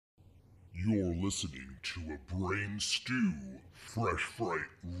You're listening to a Brain Stew Fresh Fright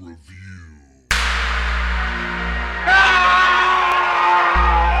Review.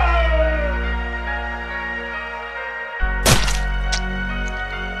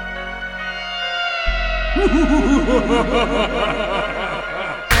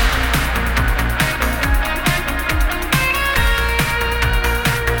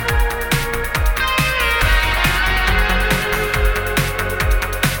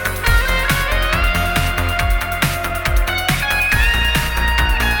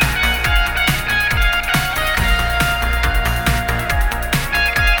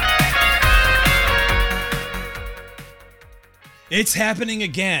 It's happening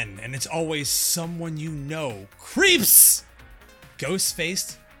again, and it's always someone you know. Creeps!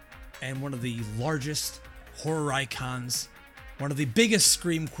 Ghostface, and one of the largest horror icons, one of the biggest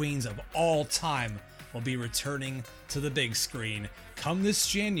scream queens of all time, will be returning to the big screen come this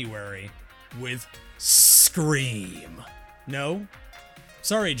January with Scream. No?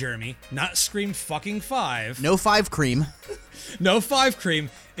 Sorry, Jeremy. Not Scream fucking 5. No 5 cream. No 5 cream.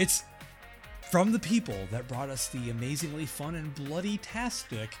 It's from the people that brought us the amazingly fun and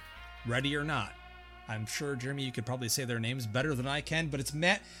bloody-tastic Ready or Not. I'm sure, Jeremy, you could probably say their names better than I can, but it's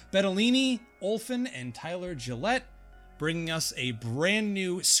Matt Bettolini, Olfen, and Tyler Gillette bringing us a brand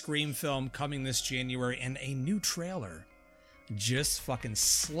new Scream film coming this January, and a new trailer just fucking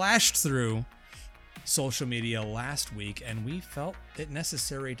slashed through social media last week, and we felt it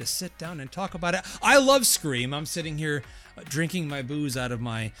necessary to sit down and talk about it. I love Scream. I'm sitting here drinking my booze out of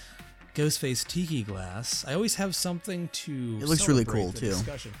my Ghostface tiki glass. I always have something to It looks really cool, the too.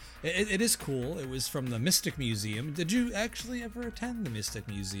 discussion. It is cool. It was from the Mystic Museum. Did you actually ever attend the Mystic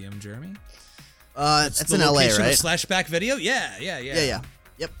Museum, Jeremy? It's the in LA, location of right? Slashback Video? Yeah. Yeah.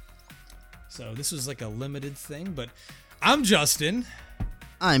 Yep. So this was like a limited thing, but I'm Justin.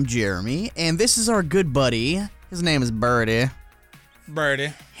 I'm Jeremy, and this is our good buddy. His name is Birdie.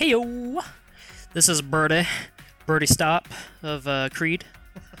 Birdie. Heyo, this is Birdie Stop of Creed.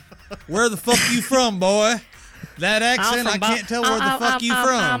 Where the fuck you from, boy? That accent, I from can't tell where the fuck you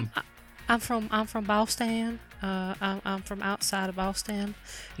from. I'm from Boston. I'm from outside of Boston.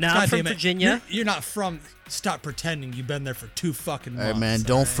 No, God I'm from damn it. Virginia. You're not from. Stop pretending you've been there for 2 fucking months. Hey, man,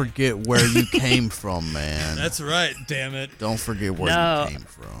 don't forget where you came from, man. That's right, damn it. Don't forget where No. you came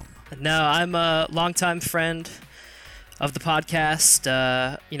from. No, I'm a longtime friend of the podcast.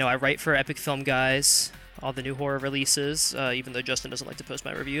 I write for Epic Film Guys, all the new horror releases, even though Justin doesn't like to post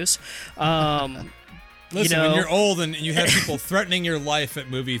my reviews. Listen, when you're old and you have people threatening your life at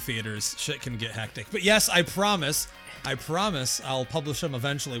movie theaters, shit can get hectic. But yes, I promise I'll publish them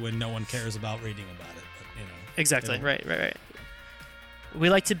eventually when no one cares about reading about it. But, Exactly. Right. We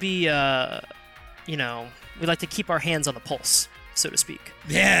like to be, we like to keep our hands on the pulse, so to speak.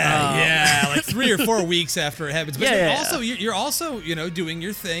 Yeah, like 3 or 4 weeks after it happens. But Yeah. also, you're also, doing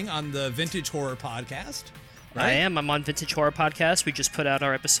your thing on the Vintage Horror Podcast, right? I am. I'm on Vintage Horror Podcast. We just put out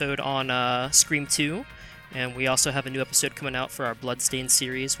our episode on Scream 2, and we also have a new episode coming out for our Bloodstained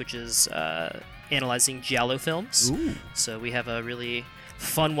series, which is analyzing Giallo films. Ooh. So we have a really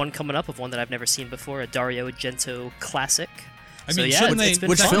fun one coming up of one that I've never seen before, a Dario Argento classic. I mean, it's been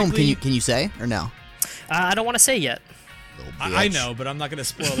Which fun. film can you say or no? I don't want to say yet. Little I bitch. know, but I'm not going to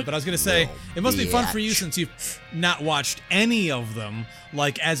spoil it. But I was going to say, Little it must be fun for you bitch. since you've not watched any of them,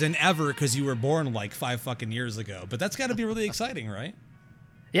 like, as in ever, because you were born, like, 5 fucking years ago. But that's got to be really exciting, right?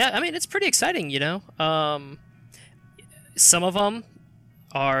 Yeah, I mean, it's pretty exciting, Some of them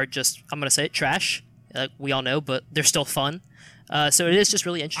are just, I'm going to say it, trash. We all know, but they're still fun. So it is just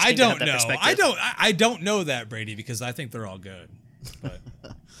really interesting to have that perspective. I don't know that, Brady, because I think they're all good. But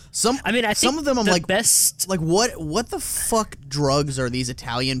Some think of them I'm the like, best. like what the fuck drugs are these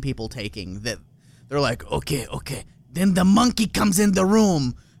Italian people taking that they're like, okay, then the monkey comes in the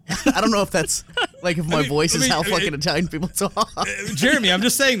room. I don't know if that's like if my voice is how fucking Italian people talk. Jeremy, I'm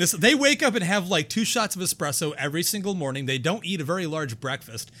just saying this. They wake up and have like 2 shots of espresso every single morning. They don't eat a very large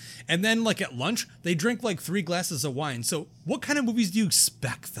breakfast. And then like at lunch, they drink like 3 glasses of wine. So what kind of movies do you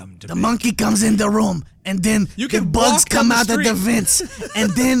expect them to The be? monkey comes in the room, and then You the can bugs walk down come the out of the street. vents,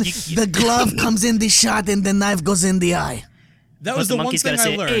 and then the glove comes in the shot, and the knife goes in the eye. That But was the the one monkey's thing gotta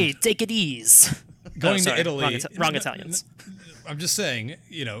I say, learned. hey, take it easy. Going sorry, to Italy. wrong Italians. I'm just saying,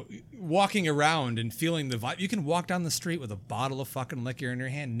 walking around and feeling the vibe. You can walk down the street with a bottle of fucking liquor in your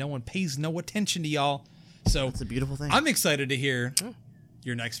hand. No one pays no attention to y'all. So It's a beautiful thing. I'm excited to hear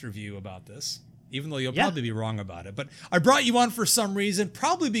your next review about this. even though you'll Yeah. probably be wrong about it. But I brought you on for some reason,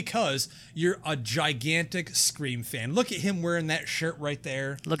 probably because you're a gigantic Scream fan. Look at him wearing that shirt right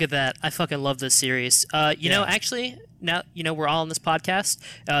there. Look at that. I fucking love this series. You know, actually, now, we're all on this podcast.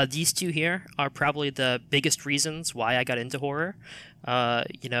 These two here are probably the biggest reasons why I got into horror.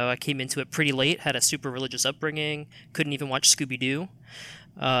 I came into it pretty late, had a super religious upbringing, couldn't even watch Scooby-Doo.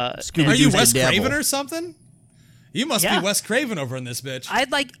 Are you the Wes devil. Craven or something? You must Yeah. be Wes Craven over in this bitch.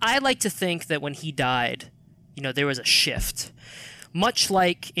 I like to think that when he died, there was a shift. Much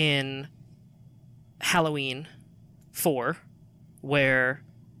like in Halloween 4, where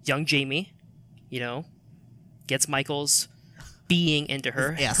young Jamie, gets Michael's being into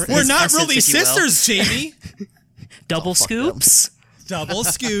her. Yes. her- We're his not essence, really if you will. sisters, Jamie. Double fuck them. scoops. Double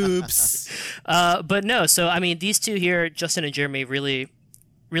scoops. But no, so I mean, these two here, Justin and Jeremy, really,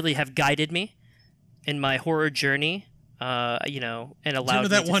 really have guided me in my horror journey. And allowed Remember me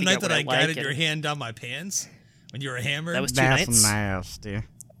that to one figure night out that what I like, guided and your hand down my pants when you were hammered? That was 2 nights. nasty.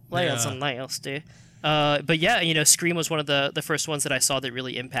 That's Yeah. nasty. But yeah, Scream was one of the first ones that I saw that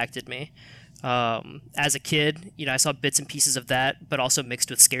really impacted me. As a kid, I saw bits and pieces of that, but also mixed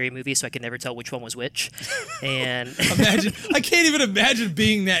with scary movies, so I could never tell which one was which. And I can't even imagine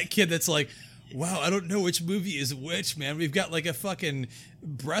being that kid that's like, wow, I don't know which movie is which, man. We've got like a fucking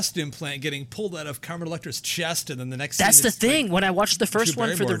breast implant getting pulled out of Carmen Electra's chest, and then the next that's scene the it's thing. like, When I watched the first Drew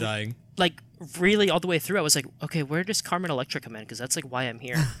one for Barrymore the dying. like really all the way through, I was like, okay, where does Carmen Electra come in? Because that's like why I'm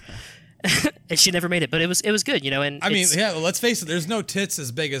here. And she never made it, but it was good, And I mean, it's- yeah, well, let's face it. There's no tits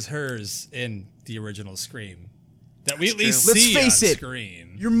as big as hers in the original Scream that we at least Let's see face on it.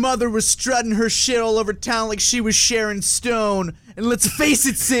 screen. Your mother was strutting her shit all over town like she was Sharon Stone. And let's face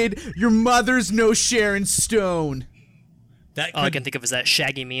it, Sid, your mother's no Sharon Stone. That all I could, can think of is that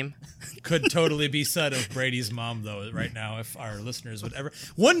Shaggy meme. could totally be said of Brady's mom, though, right now, if our listeners would ever.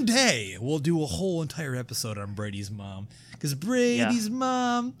 One day, we'll do a whole entire episode on Brady's mom. Because Brady's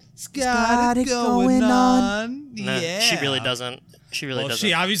mom's got it going on. No, Yeah. she really doesn't. She really Well, doesn't.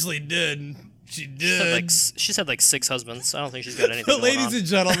 she obviously did. She did. She's had like 6 husbands. I don't think she's got anything going Ladies on. and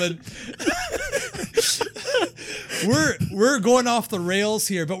gentlemen, we're going off the rails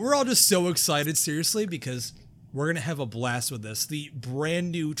here, but we're all just so excited, seriously, because we're gonna have a blast with this. The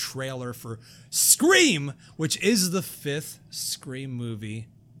brand new trailer for Scream, which is the 5th Scream movie,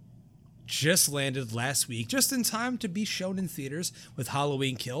 just landed last week, just in time to be shown in theaters with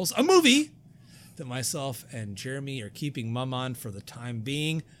Halloween Kills, a movie that myself and Jeremy are keeping mum on for the time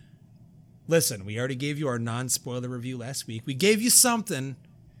being. Listen, we already gave you our non-spoiler review last week. We gave you something.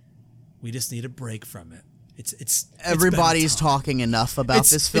 We just need a break from it. It's Everybody's been tough. talking enough about It's-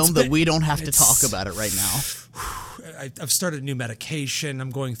 this it's film been- that we don't have to it's- talk about it right now. I've started new medication.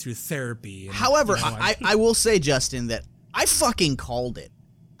 I'm going through therapy. And, However, you know, I will say, Justin, that I fucking called it.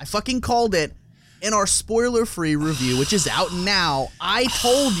 I fucking called it in our spoiler-free review, which is out now. I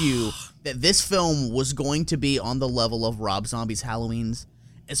told you that this film was going to be on the level of Rob Zombie's Halloween's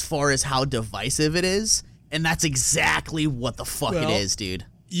as far as how divisive it is, and that's exactly what the fuck Well, it is, dude.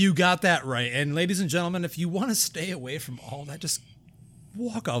 You got that right. And ladies and gentlemen, if you want to stay away from all that, just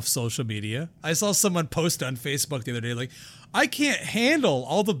walk off social media. I saw someone post on Facebook the other day, like, I can't handle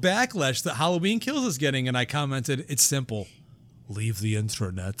all the backlash that Halloween Kills is getting. And I commented, it's simple. Leave the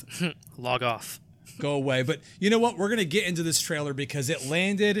intranet. Log off. Go away. But you know what? We're going to get into this trailer because it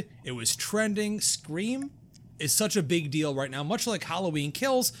landed. It was trending. Scream is such a big deal right now, much like Halloween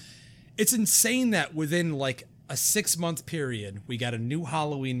Kills. It's insane that within like a 6-month period, we got a new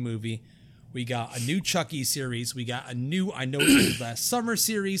Halloween movie. We got a new Chucky series. We got a new I Know It Was Last Summer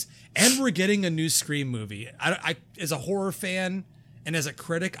series. And we're getting a new Scream movie. I as a horror fan and as a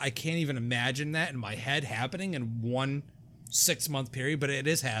critic, I can't even imagine that in my head happening in one 6-month period, but it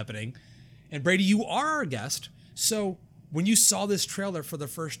is happening. And Brady, you are our guest. So when you saw this trailer for the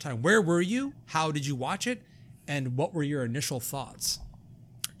first time, where were you? How did you watch it? And what were your initial thoughts?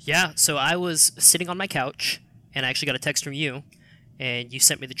 Yeah, so I was sitting on my couch, and I actually got a text from you, and you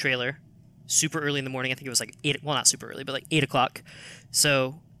sent me the trailer super early in the morning. I think it was like 8, well, not super early, but like 8 o'clock.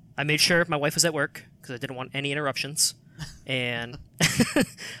 So I made sure my wife was at work, because I didn't want any interruptions, and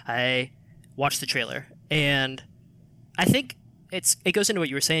I watched the trailer. And I think it goes into what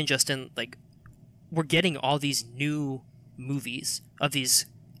you were saying, Justin, like, we're getting all these new movies of these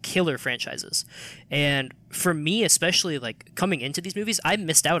killer franchises. And for me, especially, like, coming into these movies, I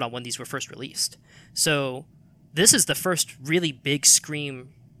missed out on when these were first released. So this is the first really big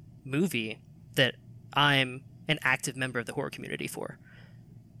Scream movie that I'm an active member of the horror community for.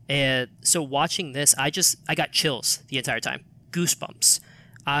 And so watching this, I got chills the entire time. Goosebumps.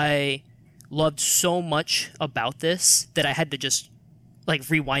 I loved so much about this that I had to just, like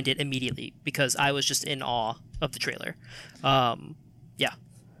rewind it immediately because I was just in awe of the trailer. Yeah.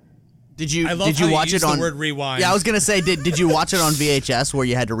 Did you I love how watch you it use on the word rewind? Yeah, I was gonna say, did you watch it on VHS where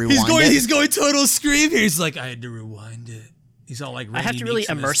you had to rewind He's going total scream here. He's like, I had to rewind it. He's all like, I have to really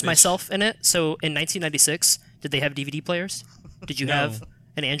immerse bitch. myself in it. So in 1996, did they have DVD players? Did you No. have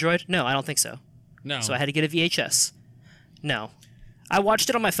an Android? No, I don't think so. No. So I had to get a VHS. No. I watched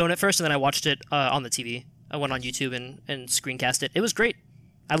it on my phone at first, and then I watched it on the TV. I went on YouTube and screencast it. It was great.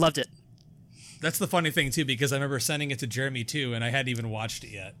 I loved it. That's the funny thing, too, because I remember sending it to Jeremy, too, and I hadn't even watched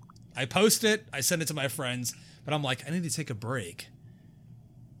it yet. I post it, I send it to my friends, but I'm like, I need to take a break.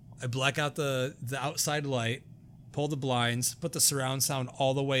 I black out the outside light, pull the blinds, put the surround sound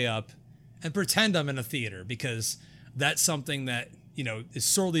all the way up, and pretend I'm in a theater, because that's something that, you know, is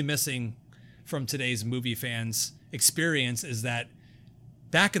sorely missing from today's movie fans' experience, is that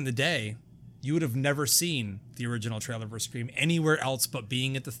back in the day, you would have never seen the original trailer for Scream anywhere else but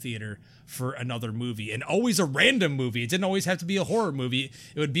being at the theater for another movie, and always a random movie. It didn't always have to be a horror movie.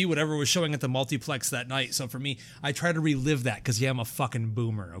 It would be whatever was showing at the multiplex that night. So for me, I try to relive that because, yeah, I'm a fucking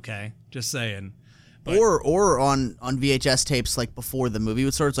boomer, okay? Just saying. But, or on VHS tapes, like before the movie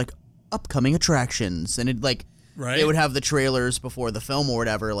would start, it's like upcoming attractions, and it like right? they would have the trailers before the film or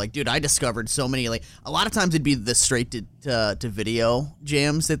whatever. Like, dude, I discovered so many. Like, a lot of times it'd be the straight to video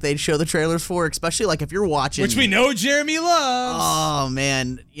jams that they'd show the trailers for, especially like if you're watching, which we know Jeremy loves. Oh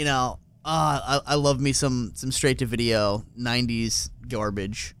man, you know, I love me some straight to video 90s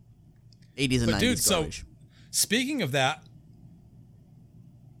garbage, 80s and But 90s dude, garbage. so speaking of that,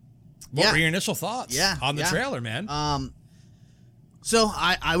 what were your initial thoughts on the trailer, man? So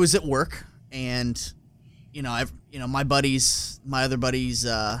I was at work, and my other buddies,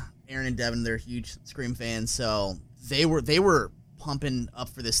 Aaron and Devin, they're huge Scream fans, so they were pumping up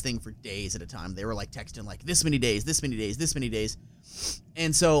for this thing for days at a time. They were like texting like this many days,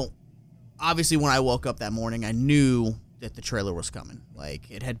 and so obviously when I woke up that morning, I knew that the trailer was coming.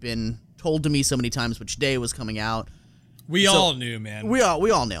 Like, it had been told to me so many times which day it was coming out. We all knew, man. We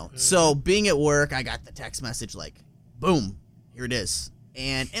all knew. So being at work, I got the text message like, boom, here it is.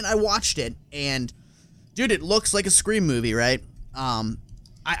 And I watched it, and dude, it looks like a Scream movie, right?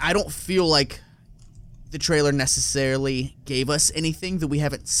 I don't feel like the trailer necessarily gave us anything that we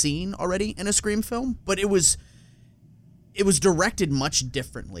haven't seen already in a Scream film, but it was directed much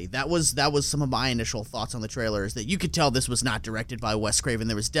differently. That was some of my initial thoughts on the trailer, is that you could tell this was not directed by Wes Craven.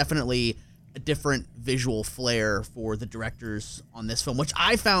 There was definitely a different visual flair for the directors on this film, which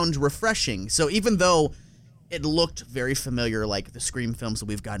I found refreshing. So even though it looked very familiar, like the Scream films that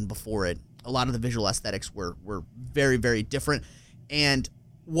we've gotten before it, a lot of the visual aesthetics were very, very different. And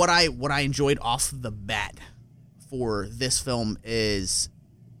what I enjoyed off the bat for this film is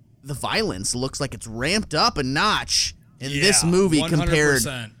the violence looks like it's ramped up a notch in this movie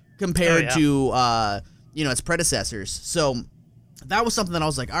 100%. compared to its predecessors. So that was something that I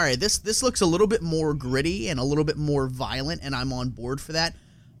was like, all right, this looks a little bit more gritty and a little bit more violent, and I'm on board for that.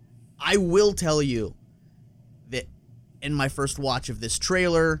 I will tell you that in my first watch of this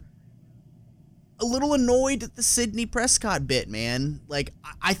trailer, a little annoyed at the Sidney Prescott bit, man. Like,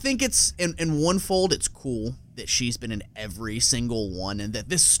 I think it's, in one fold, it's cool that she's been in every single one, and that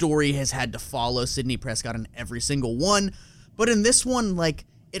this story has had to follow Sidney Prescott in every single one. But in this one, like,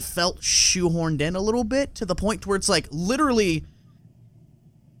 it felt shoehorned in a little bit, to the point where it's like, literally,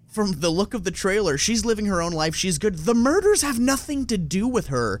 from the look of the trailer, she's living her own life, she's good. The murders have nothing to do with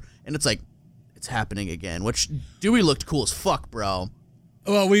her. And it's like, it's happening again, which Dewey looked cool as fuck, bro.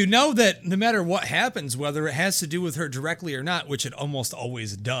 Well, we know that no matter what happens, whether it has to do with her directly or not, which it almost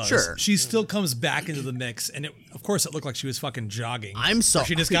always does, sure, she still comes back into the mix. And of course, it looked like she was fucking jogging. I'm sorry.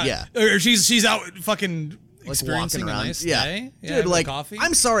 She just got, or she's out fucking experiencing walking a around. nice day. Dude, like, coffee.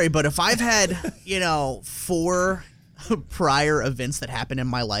 I'm sorry, but if I've had, 4 prior events that happened in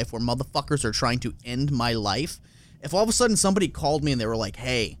my life where motherfuckers are trying to end my life, if all of a sudden somebody called me and they were like,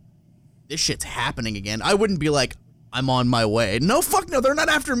 hey, this shit's happening again, I wouldn't be like, I'm on my way. No, fuck no, they're not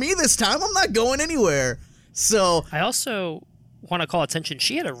after me this time. I'm not going anywhere. So I also want to call attention,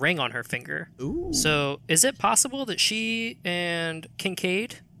 she had a ring on her finger. Ooh. So is it possible that she and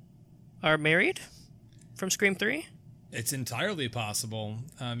Kincaid are married from Scream 3? It's entirely possible.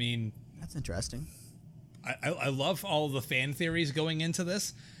 I mean, that's interesting. I love all the fan theories going into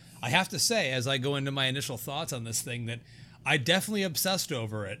this. I have to say, as I go into my initial thoughts on this thing, that I definitely obsessed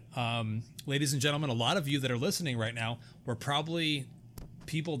over it. Ladies and gentlemen, a lot of you that are listening right now were probably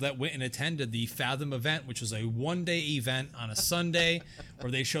people that went and attended the Fathom event, which was a one-day event on a Sunday where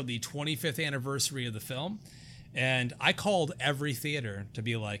they showed the 25th anniversary of the film. And I called every theater to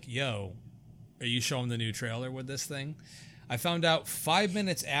be like, yo, are you showing the new trailer with this thing? I found out 5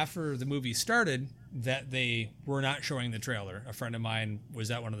 minutes after the movie started that they were not showing the trailer. A friend of mine was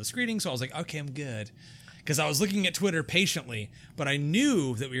at one of the screenings, so I was like, okay, I'm good. Because I was looking at Twitter patiently, but I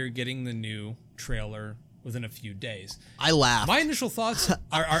knew that we were getting the new trailer within a few days. I laughed. My initial thoughts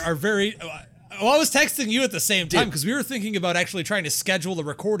are very... Well, I was texting you at the same time because we were thinking about actually trying to schedule the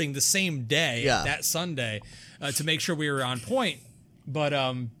recording the same day, that Sunday, to make sure we were on point. But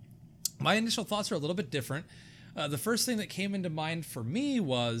my initial thoughts are a little bit different. The first thing that came into mind for me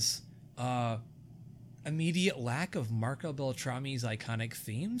was immediate lack of Marco Beltrami's iconic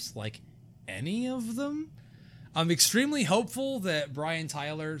themes, like any of them. I'm extremely hopeful that Brian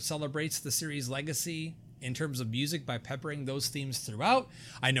Tyler celebrates the series' legacy in terms of music by peppering those themes throughout.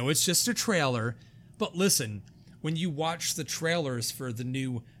 I know it's just a trailer, but listen, when you watch the trailers for the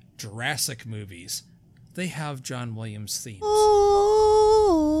new Jurassic movies, they have John Williams themes.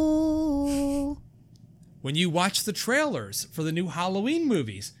 When you watch the trailers for the new Halloween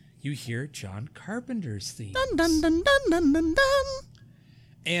movies, you hear John Carpenter's themes. Dun, dun, dun, dun, dun, dun, dun.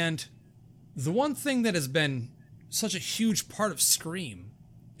 And the one thing that has been such a huge part of Scream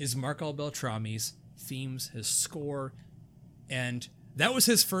is Marco Beltrami's themes, his score, and that was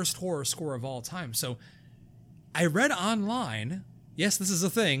his first horror score of all time. So I read online, yes, this is a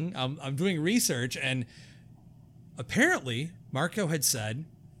thing, I'm doing research, and apparently Marco had said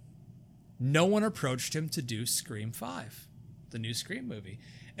no one approached him to do Scream 5, the new Scream movie.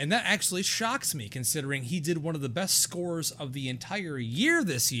 And that actually shocks me, considering he did one of the best scores of the entire year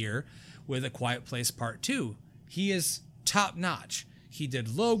this year with A Quiet Place Part 2. He is top notch. He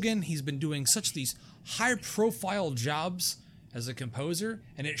did Logan. He's been doing such these high-profile jobs as a composer,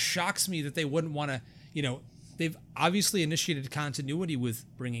 and it shocks me that they wouldn't want to, they've obviously initiated continuity with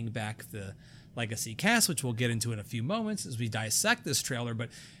bringing back the legacy cast, which we'll get into in a few moments as we dissect this trailer, but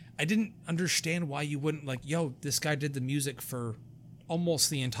I didn't understand why you wouldn't, this guy did the music for almost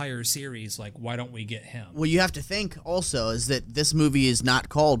the entire series, why don't we get him? Well, you have to think also is that this movie is not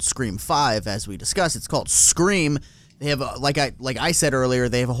called Scream 5, as we discussed. It's called Scream. They have, like I said earlier,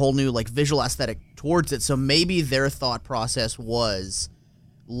 they have a whole new visual aesthetic towards it. So maybe their thought process was,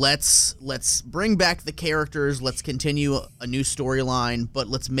 let's bring back the characters, let's continue a new storyline, but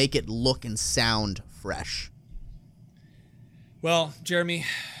let's make it look and sound fresh. Well, Jeremy,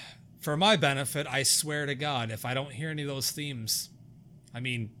 for my benefit, I swear to God, if I don't hear any of those themes,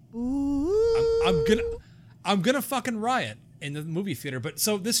 I'm gonna fucking riot in the movie theater. But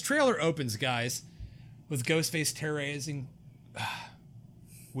so this trailer opens, guys, with Ghostface terrorizing.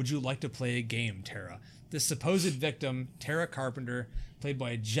 Would you like to play a game, Tara? The supposed victim, Tara Carpenter, played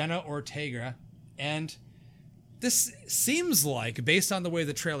by Jenna Ortega, and this seems like, based on the way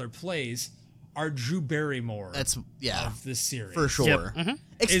the trailer plays, our Drew Barrymore of this series. For sure. Yep.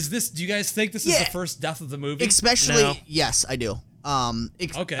 Mm-hmm. Do you guys think this is the first death of the movie? Especially, No. Yes, I do.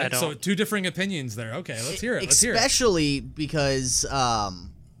 Okay, so two differing opinions there. Okay, let's hear it. Especially because,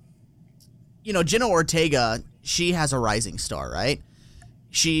 Jenna Ortega, she has a rising star, right?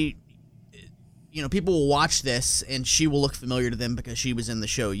 She, people will watch this and she will look familiar to them because she was in the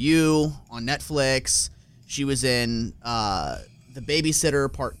show You on Netflix. She was in The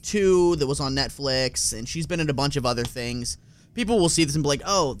Babysitter Part 2 that was on Netflix, and she's been in a bunch of other things. People will see this and be like,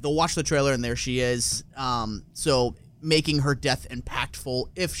 oh, they'll watch the trailer and there she is. So making her death impactful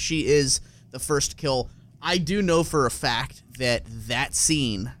if she is the first kill. I do know for a fact that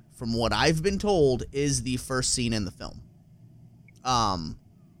scene, from what I've been told, is the first scene in the film.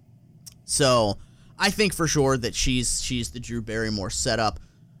 So I think for sure that she's the Drew Barrymore setup.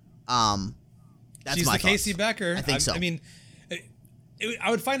 That's she's my the Casey thoughts. Becker. I think so. I mean, I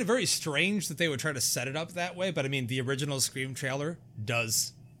would find it very strange that they would try to set it up that way, but I mean, the original Scream trailer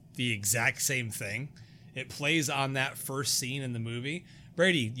does the exact same thing. It plays on that first scene in the movie.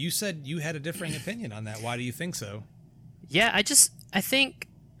 Brady, you said you had a differing opinion on that. Why do you think so? Yeah, I think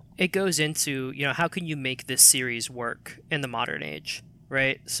it goes into, how can you make this series work in the modern age,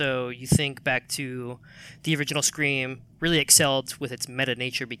 right? So you think back to the original Scream really excelled with its meta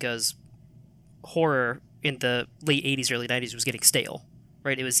nature because horror in the late 80s, early 90s was getting stale,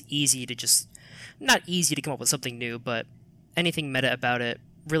 right? It was easy to not easy to come up with something new, but anything meta about it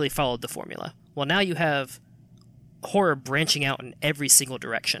really followed the formula. Well, now you have horror branching out in every single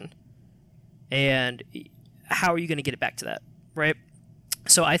direction. And how are you going to get it back to that, right?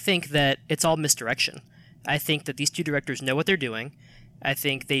 So I think that it's all misdirection. I think that these two directors know what they're doing. I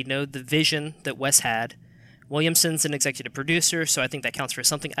think they know the vision that Wes had. Williamson's an executive producer, so I think that counts for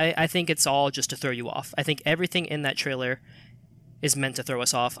something. I think it's all just to throw you off. I think everything in that trailer is meant to throw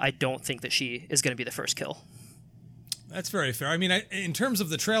us off. I don't think that she is going to be the first kill. That's very fair. I mean, in terms of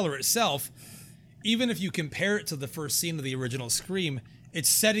the trailer itself, even if you compare it to the first scene of the original Scream, it's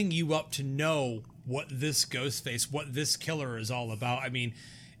setting you up to know what this Ghostface, what this killer is all about. I mean,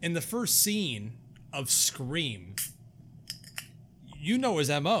 in the first scene of Scream, you know his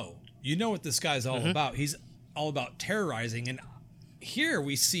MO. You know what this guy's all about. He's all about terrorizing. And here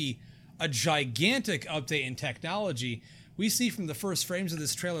we see a gigantic update in technology. We see from the first frames of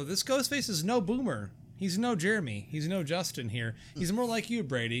this trailer, this Ghostface is no Boomer. He's no Jeremy. He's no Justin here. He's more like you,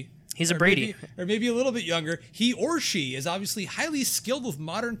 Brady. He's a Brady. Or maybe a little bit younger. He or she is obviously highly skilled with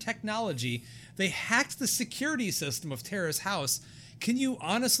modern technology. They hacked the security system of Tara's house. Can you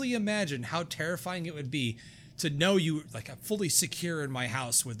honestly imagine how terrifying it would be to know you, like, I'm fully secure in my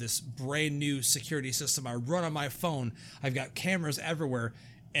house with this brand new security system I run on my phone. I've got cameras everywhere,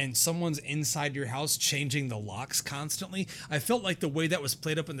 and someone's inside your house changing the locks constantly. I felt like the way that was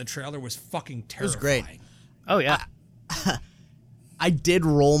played up in the trailer was fucking terrifying. It was great. Oh, yeah. I did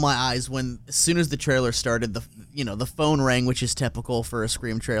roll my eyes when, as soon as the trailer started, the phone rang, which is typical for a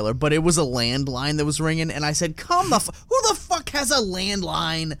Scream trailer, but it was a landline that was ringing, and I said, who the fuck has a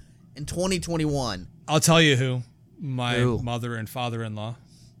landline in 2021? I'll tell you who. My mother and father-in-law.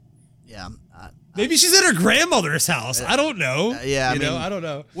 Yeah. Maybe she's at her grandmother's house. I don't know. Yeah, I don't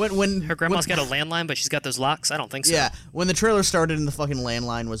know. When Her grandma's got a landline, but she's got those locks? I don't think so. Yeah, when the trailer started and the fucking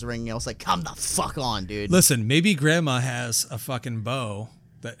landline was ringing, I was like, come the fuck on, dude. Listen, maybe grandma has a fucking beau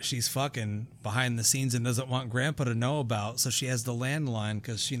that she's fucking behind the scenes and doesn't want grandpa to know about, so she has the landline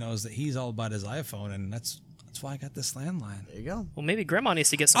because she knows that he's all about his iPhone, and that's why I got this landline. There you go. Well, maybe grandma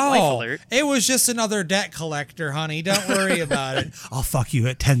needs to get some life alert. It was just another debt collector, honey. Don't worry about it. I'll fuck you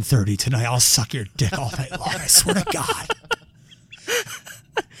at 10:30 tonight. I'll suck your dick all night long. I swear to God.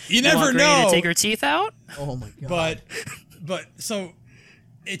 You never want Granny know. to take her teeth out? Oh my God. But so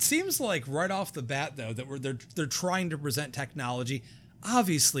it seems like right off the bat, though, that they're trying to present technology.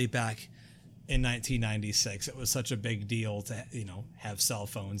 Obviously, back in 1996, it was such a big deal to have cell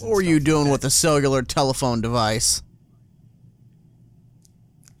phones. What were you doing with a cellular telephone device?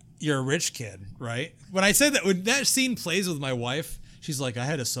 You're a rich kid, right? When I said that, when that scene plays with my wife, she's like, I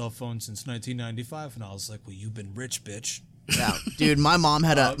had a cell phone since 1995, and I was like, well, you've been rich, bitch. Yeah, dude, my mom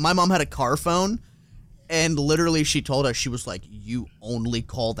had a car phone, and literally she told us, she was like, you only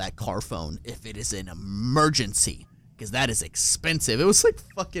call that car phone if it is an emergency, because that is expensive. It was like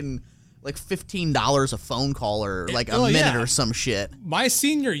fucking like $15 a phone call or like a minute or some shit. My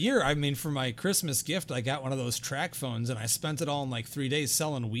senior year, I mean, for my Christmas gift, I got one of those track phones, and I spent it all in like 3 days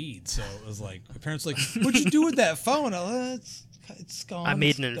selling weed. So it was like, my parents were like, what'd you do with that phone? It's gone. I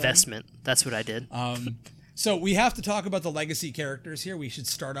made an investment. That's what I did. So we have to talk about the legacy characters here. We should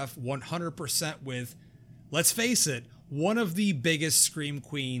start off 100% with, let's face it, one of the biggest Scream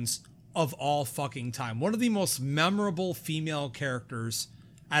queens of all fucking time. One of the most memorable female characters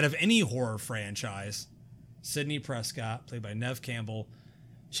out of any horror franchise. Sidney Prescott, played by Neve Campbell.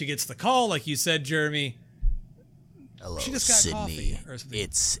 She gets the call, like you said, Jeremy. Hello, she just got Sydney. coffee or something.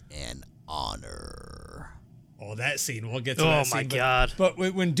 It's an honor. Oh, that scene. We'll get to that scene. Oh, my God. But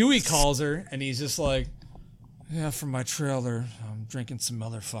when Dewey calls her, and he's just like, yeah, from my trailer, I'm drinking some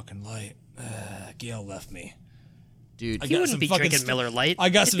Miller fucking Light. Gail left me. Dude, You wouldn't be drinking Miller Lite. I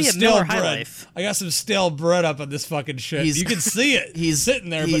got It'd some be a stale Miller High bread. Life. I got some stale bread up on this fucking shit. You can see it. He's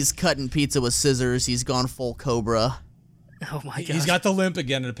sitting there. He's cutting pizza with scissors. He's gone full Cobra. Oh, my God. He's got the limp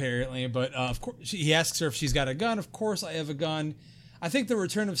again, apparently. But of course, he asks her if she's got a gun. Of course, I have a gun. I think the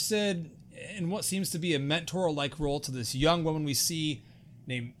return of Sid in what seems to be a mentor-like role to this young woman we see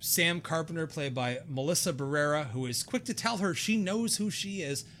named Sam Carpenter, played by Melissa Barrera, who is quick to tell her she knows who she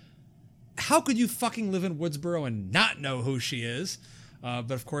is. How could you fucking live in Woodsboro and not know who she is?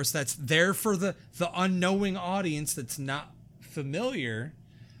 But of course, that's there for the unknowing audience that's not familiar.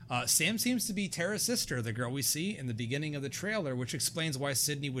 Sam seems to be Tara's sister, the girl we see in the beginning of the trailer, which explains why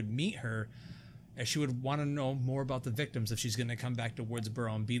Sidney would meet her, as she would want to know more about the victims if she's going to come back to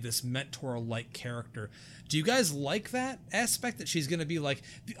Woodsboro and be this mentor-like character. Do you guys like that aspect, that she's going to be like...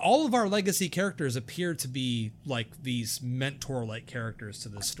 All of our legacy characters appear to be like these mentor-like characters to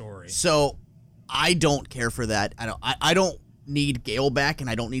this story. So, I don't care for that. I don't need Gail back, and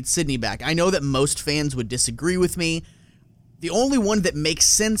I don't need Sidney back. I know that most fans would disagree with me. The only one that makes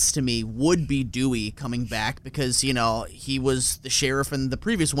sense to me would be Dewey coming back, because, he was the sheriff in the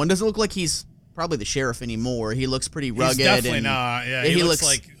previous one. Doesn't look like he's probably the sheriff anymore. He looks pretty rugged. He's definitely not. Yeah, he looks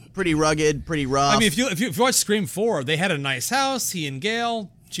like pretty rugged, pretty rough. I mean, if you watch Scream 4, they had a nice house. He and Gail.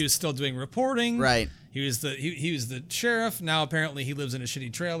 She was still doing reporting. Right. He was the sheriff. Now apparently he lives in a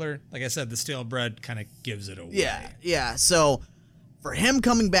shitty trailer. Like I said, the stale bread kind of gives it away. Yeah. So for him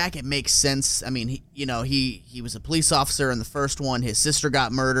coming back, it makes sense. I mean, he was a police officer in the first one. His sister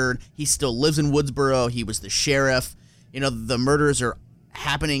got murdered. He still lives in Woodsboro. He was the sheriff. The murders are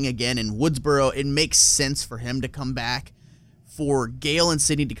happening again in Woodsboro. It makes sense for him to come back. For Gale and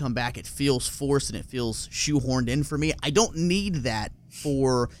Sydney to come back, it feels forced and it feels shoehorned in for me. I don't need that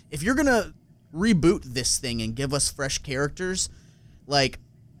if you're going to reboot this thing and give us fresh characters, like,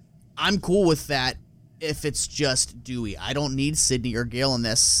 I'm cool with that if it's just Dewey. I don't need Sydney or Gale in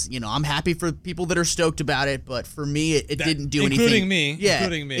this. I'm happy for people that are stoked about it, but for me, it didn't do anything. Including me.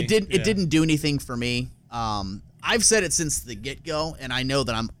 It didn't do anything for me. I've said it since the get-go, and I know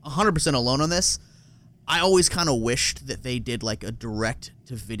that I'm 100% alone on this. I always kind of wished that they did like a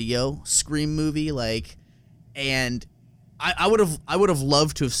direct-to-video Scream movie, and I would have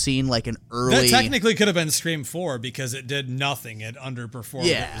loved to have seen like an early. That technically could have been Scream 4 because it did nothing. It underperformed.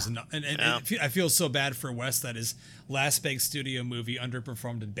 Yeah. I feel so bad for Wes that his last big studio movie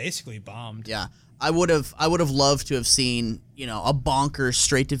underperformed and basically bombed. Yeah. I would have loved to have seen, a bonkers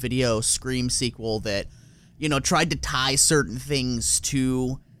straight-to-video Scream sequel that, tried to tie certain things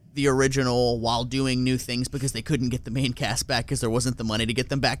to the original while doing new things because they couldn't get the main cast back because there wasn't the money to get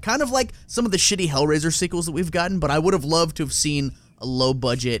them back. Kind of like some of the shitty Hellraiser sequels that we've gotten, but I would have loved to have seen a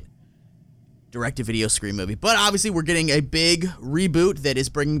low-budget direct-to-video Scream movie. But obviously we're getting a big reboot that is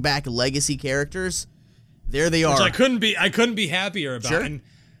bringing back legacy characters. There they are. Which I couldn't be happier about. Sure. And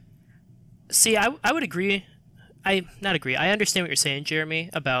See, I would agree. I understand what you're saying, Jeremy,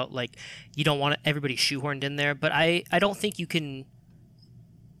 about like you don't want everybody shoehorned in there, but I don't think you can.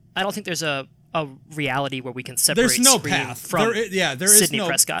 I don't think there's a reality where we can separate there's no Scream path. from there is Sidney no,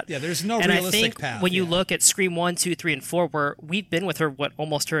 Prescott. Yeah, there's no and realistic I think path. when you look at Scream 1, 2, 3, and 4, where we've been with her,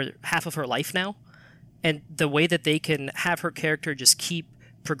 almost half of her life now, and the way that they can have her character just keep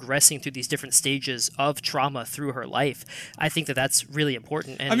progressing through these different stages of trauma through her life, I think that's really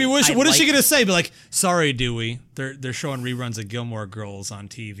important. And I mean, what is she gonna say? Be like, sorry, Dewey, they're showing reruns of Gilmore Girls on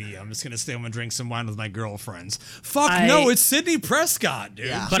TV. I'm just gonna stay home and drink some wine with my girlfriends. No, it's Sidney Prescott, dude.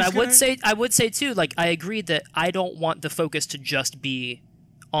 Yeah. But I would say too, like I agreed that I don't want the focus to just be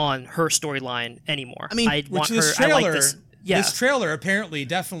on her storyline anymore. I mean, I want her. This trailer, I like this. Yeah. This trailer apparently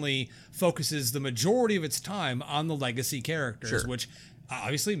definitely focuses the majority of its time on the legacy characters, which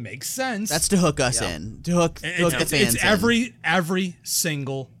obviously makes sense. That's to hook us in, to hook the fans in. It's every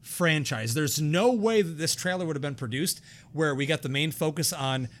single franchise. There's no way that this trailer would have been produced where we got the main focus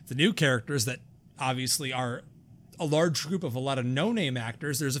on the new characters that obviously are a large group of a lot of no-name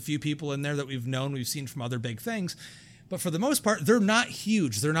actors. There's a few people in there that we've seen from other big things. But for the most part, they're not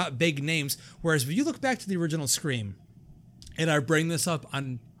huge. They're not big names. Whereas if you look back to the original Scream, and I bring this up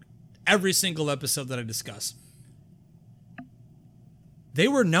on every single episode that I discuss, they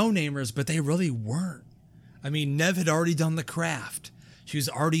were no-namers, but they really weren't. I mean, Nev had already done The Craft. She was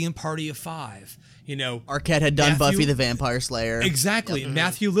already in Party of Five. Arquette had done Buffy the Vampire Slayer. Exactly. Yep.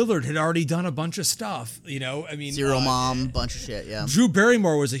 Matthew Lillard had already done a bunch of stuff. Zero Mom, bunch of shit, yeah. Drew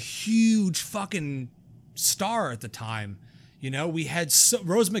Barrymore was a huge fucking star at the time. We had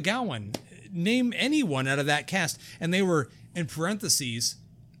Rose McGowan. Name anyone out of that cast. And they were, in parentheses,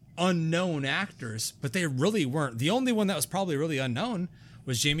 unknown actors, but they really weren't. The only one that was probably really unknown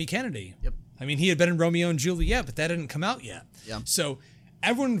was Jamie Kennedy. Yep. I mean, he had been in Romeo and Juliet, but that didn't come out yet. Yeah. So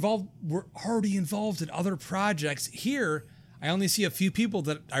everyone involved were already involved in other projects. Here, I only see a few people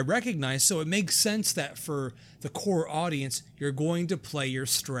that I recognize, so it makes sense that for the core audience, you're going to play your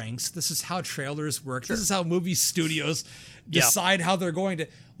strengths. This is how trailers work. Sure. This is how movie studios decide how they're going to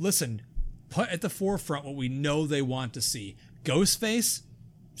listen. Put at the forefront what we know they want to see. Ghostface,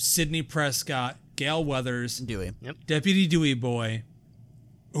 Sidney Prescott, Gale Weathers, Dewey, Deputy Dewey Boy,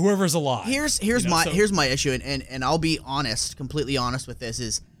 whoever's alive. Here's my issue, and I'll be honest, completely honest with this,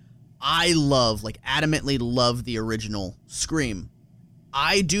 is I adamantly love the original Scream.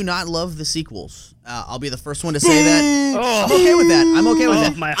 I do not love the sequels. I'll be the first one to say that. I'm okay with that. I'm okay with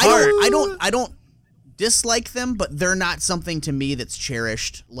that. My heart. I don't dislike them, but they're not something to me that's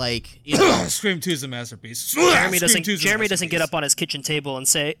cherished. Scream 2 is a masterpiece. Jeremy doesn't get up on his kitchen table and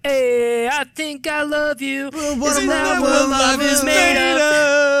say, "Hey, I think I love you. Isn't that what love is made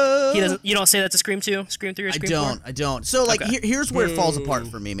of?" He doesn't. You don't say that to Scream 2, Scream 3, or Scream 4? I don't. So here's where it falls apart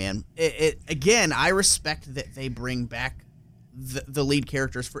for me, man. Again, I respect that they bring back the lead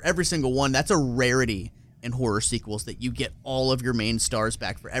characters for every single one. That's a rarity in horror sequels that you get all of your main stars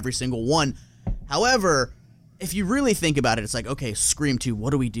back for every single one. However, if you really think about it, it's like, okay, Scream 2, what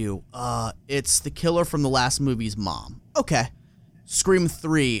do we do? It's the killer from the last movie's mom. Okay. Scream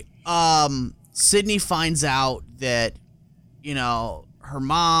 3, Sydney finds out that, her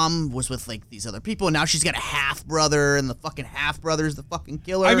mom was with like these other people, and now she's got a half brother, and the fucking half brother's the fucking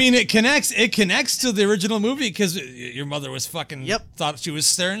killer. I mean, it connects to the original movie because your mother was fucking thought she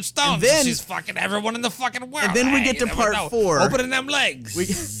was Sharon Stone. And then- so she's fucking everyone in the fucking world. And then we Hey, get to you never part know. 4. Opening them legs.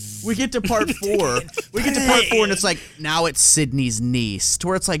 We get to part 4. We get to part 4, and it's like, now it's Sydney's niece. To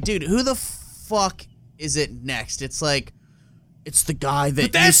where it's like, dude, who the fuck is it next? It's like, it's the guy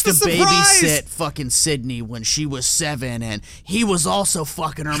that that's used to the surprise! babysit fucking Sydney when she was 7, and he was also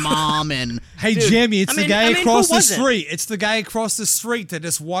fucking her mom. And Hey, dude, Jimmy, it's the guy across who the wasn't? street. It's the guy across the street that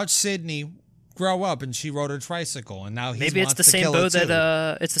just watched Sydney grow up, and she rode a tricycle, and now he Maybe it's the same boat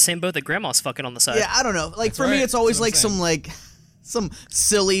that it's the same boat that Grandma's fucking on the side. yeah, I don't know. Like That's for me, right. it's always That's what I'm like some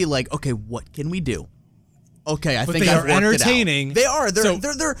silly like, okay, what can we do? Okay, I But think they I've are worked entertaining. It out. They are. So-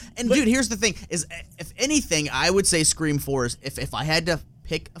 They're. And dude, here's the thing: is if anything, I would say Scream 4 is if I had to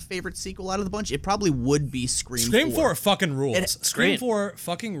pick a favorite sequel out of the bunch, it probably would be Scream 4. Scream 4 fucking rules. It's Scream great. 4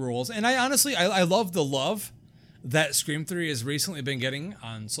 fucking rules. And I honestly, I love the love that Scream 3 has recently been getting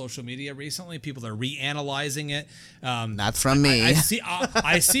on social media recently. People are reanalyzing it. Not from me. I see.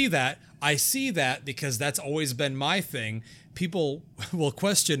 I see that. I see that because that's always been my thing. People will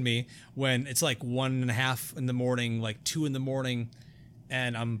question me when it's like 1:30 in the morning, like 2 in the morning,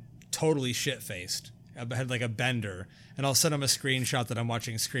 and I'm totally shit faced. I had like a bender, and I'll send them a screenshot that I'm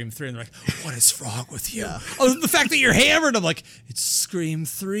watching Scream 3, and they're like, "What is wrong with you?" Oh, the fact that you're hammered. I'm like, "It's Scream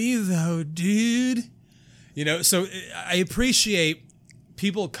 3 though, dude." You know, so I appreciate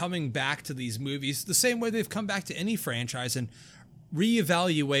people coming back to these movies the same way they've come back to any franchise and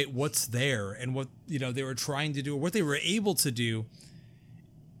reevaluate what's there and what, you know, they were trying to do or what they were able to do.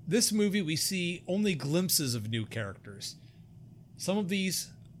 This movie, we see only glimpses of new characters. Some of these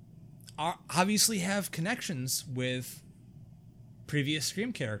obviously have connections with previous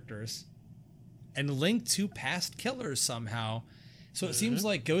Scream characters and linked to past killers somehow. So it seems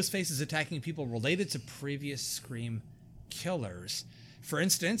like Ghostface is attacking people related to previous Scream killers. For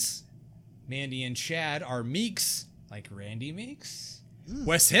instance, Mandy and Chad are Meeks, like Randy Meeks.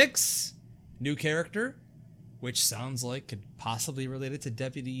 Wes Hicks, new character, which sounds like could possibly relate it to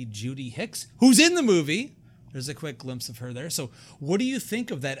Deputy Judy Hicks, who's in the movie. There's a quick glimpse of her there. So what do you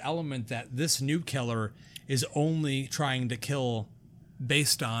think of that element that this new killer is only trying to kill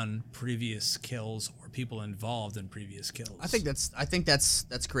based on previous kills or people involved in previous kills? I think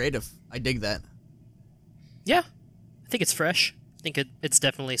that's creative. I dig that. Yeah, I think it's fresh. I think it's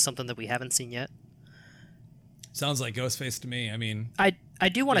definitely something that we haven't seen yet. Sounds like Ghostface to me. I mean, I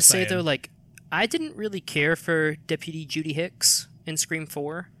do want to Just say saying. though, like, I didn't really care for Deputy Judy Hicks in Scream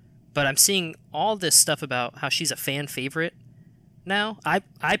 4, but I'm seeing all this stuff about how she's a fan favorite now.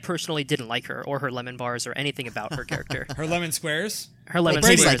 I personally didn't like her or her lemon bars or anything about her character. her lemon squares. Her lemon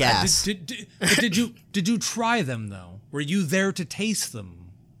tastes squares. like ass. But did you try them though? Were you there to taste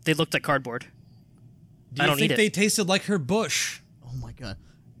them? They looked like cardboard. Do I you don't think eat it. they tasted like her bush? Oh my god.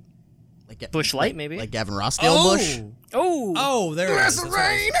 Like Bush Light, maybe. Like Gavin Rossdale Bush. Oh, there it is. That's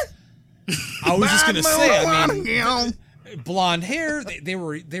right. I was just gonna say. I mean, blonde hair. They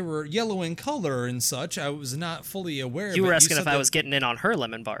were yellow in color and such. I was not fully aware. you but were asking said if I that- was getting in on her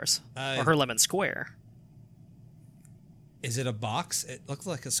lemon bars or her lemon square. Is it a box? It looks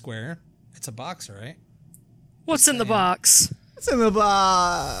like a square. It's a box, right? What's in the box? It's in the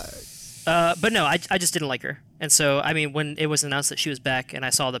box. But no, I just didn't like her. And so, I mean, when it was announced that she was back and I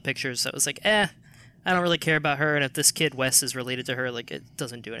saw the pictures, I was like, I don't really care about her. And if this kid, Wes, is related to her, like, it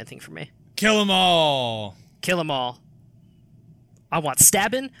doesn't do anything for me. Kill them all. Kill them all. I want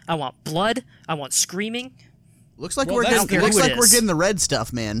stabbing. I want blood. I want screaming. Looks like Well, we're that's getting, good. looks Who it like we're is. getting the red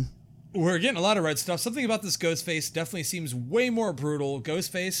stuff, man. We're getting a lot of red stuff. Something about this Ghostface definitely seems way more brutal.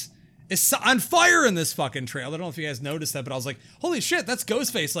 Ghostface is on fire in this fucking trailer. I don't know if you guys noticed that, but I was like, holy shit, that's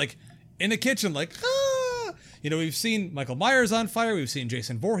Ghostface, like, in the kitchen, like, ah! You know, we've seen Michael Myers on fire. We've seen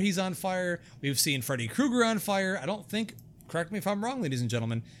Jason Voorhees on fire. We've seen Freddy Krueger on fire. I don't think, correct me if I'm wrong, ladies and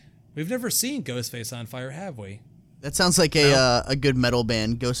gentlemen, we've never seen Ghostface on fire, have we? That sounds like a good metal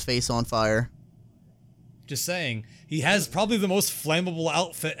band, Ghostface on Fire. Just saying. He has probably the most flammable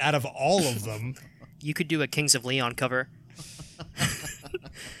outfit out of all of them. You could do a Kings of Leon cover.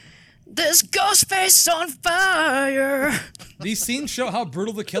 This Ghostface on fire. These scenes show how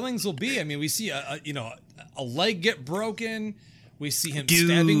brutal the killings will be. I mean, we see a leg get broken. We see him Dude,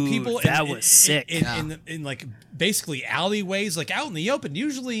 stabbing people. that was sick. In like basically alleyways, like out in the open.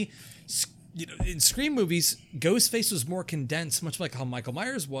 Usually, in Scream movies, Ghostface was more condensed, much like how Michael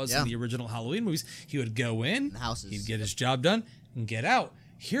Myers was in the original Halloween movies. He would go in, houses. he'd get his job done, and get out.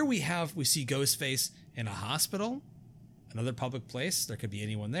 Here we see Ghostface in a hospital, another public place. There could be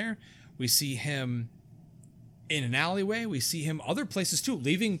anyone there. We see him in an alleyway. We see him other places too,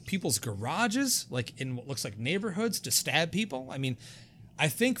 leaving people's garages, like in what looks like neighborhoods, to stab people. I mean, I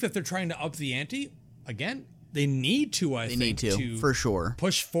think that they're trying to up the ante. Again, they need to, I think, to for sure.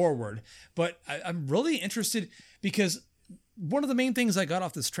 push forward. But I'm really interested because one of the main things I got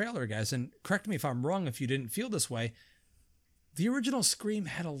off this trailer, guys, and correct me if I'm wrong if you didn't feel this way, the original Scream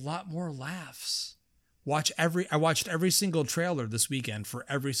had a lot more laughs. I watched every single trailer this weekend for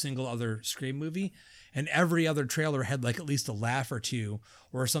every single other Scream movie, and every other trailer had like at least a laugh or two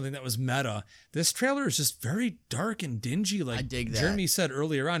or something that was meta. This trailer is just very dark and dingy. Like I dig that. Jeremy said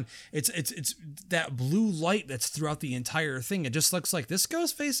earlier on, it's that blue light that's throughout the entire thing. It just looks like this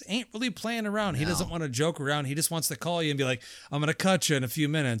Ghostface ain't really playing around. He doesn't want to joke around. He just wants to call you and be like, I'm going to cut you in a few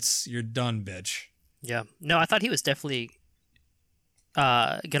minutes. You're done, bitch. Yeah. No, I thought he was definitely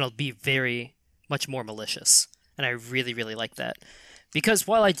gonna be very much more malicious, and I really, really like that. Because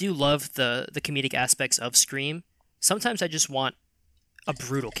while I do love the comedic aspects of Scream, sometimes I just want a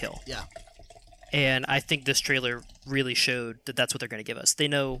brutal kill. Yeah. And I think this trailer really showed that that's what they're going to give us. They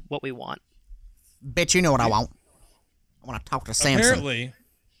know what we want. Bitch, you know what I want. I want to talk to Samson. Apparently.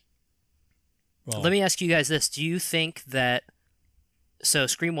 Well, Let me ask you guys this. Do you think that... So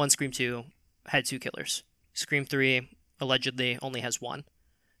Scream 1, Scream 2 had 2 killers. Scream 3 allegedly only has 1.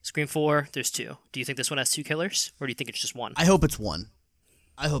 Scream 4, there's 2. Do you think this one has 2 killers? Or do you think it's just 1? I hope it's 1.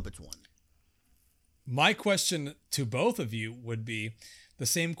 my question to both of you would be the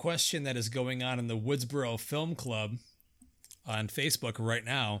same question that is going on in the Woodsboro Film Club on Facebook right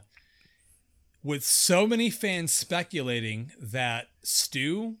now. With so many fans speculating that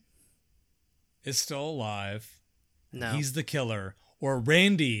Stu is still alive, No. he's the killer, or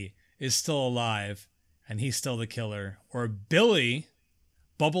Randy is still alive and he's still the killer, or Billy,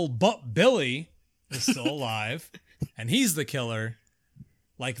 Bubble Butt Billy, is still alive and he's the killer.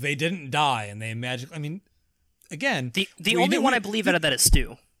 Like they didn't die and they magically. I mean, again, the only one I believe out of that is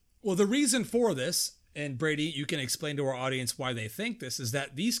Stu. Well, the reason for this, and Brady, you can explain to our audience why they think this, is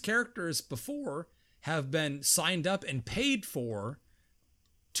that these characters before have been signed up and paid for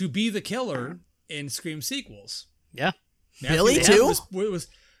to be the killer in Scream sequels. Yeah. Billy too?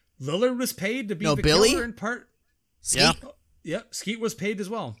 Lillard was paid to be the Billy? killer in part. Skeet? Yeah, Skeet was paid as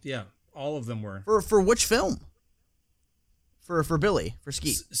well. Yeah, all of them were. For which film? For Billy, for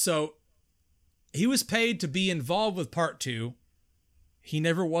Skeet. So he was paid to be involved with part 2. He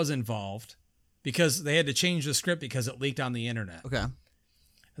never was involved because they had to change the script because it leaked on the internet. Okay. And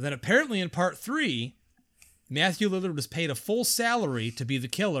then apparently in part 3, Matthew Lillard was paid a full salary to be the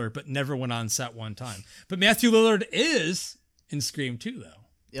killer, but never went on set one time. But Matthew Lillard is in Scream 2, though.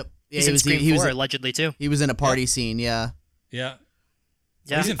 Yep. Yeah, He's in Scream 4, allegedly, too. He was in a party scene, yeah. Yeah.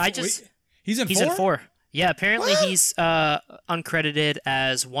 Yeah, He's in 4? He's in 4. Yeah, apparently he's uncredited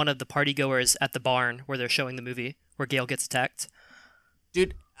as one of the partygoers at the barn where they're showing the movie where Gail gets attacked.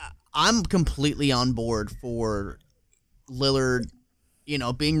 Dude, I'm completely on board for Lillard,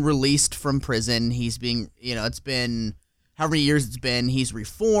 being released from prison. He's being, it's been however many years it's been. He's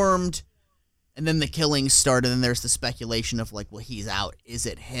reformed. And then the killings start, and then there's the speculation of like, well, he's out. Is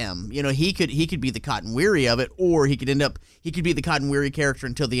it him? He could be the Cotton Weary of it, or he could be the Cotton Weary character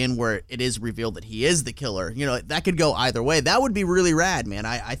until the end where it is revealed that he is the killer. That could go either way. That would be really rad, man.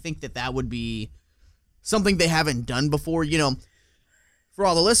 I think that would be something they haven't done before. For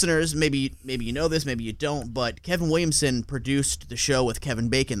all the listeners, maybe you know this, maybe you don't, but Kevin Williamson produced the show with Kevin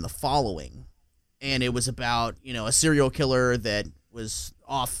Bacon, The Following. And it was about, a serial killer that was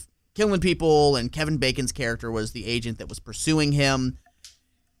off killing people, and Kevin Bacon's character was the agent that was pursuing him.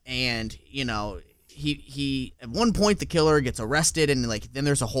 And, he at one point the killer gets arrested, and then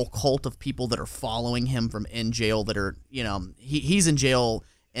there's a whole cult of people that are following him from in jail that are, he's in jail,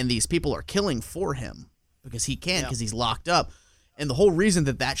 and these people are killing for him because he can't, because he's locked up. And the whole reason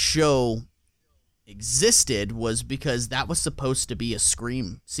that show existed was because that was supposed to be a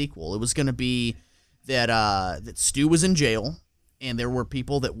Scream sequel. It was going to be that Stu was in jail, and there were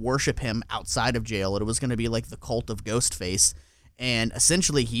people that worship him outside of jail. And it was going to be like the cult of Ghostface. And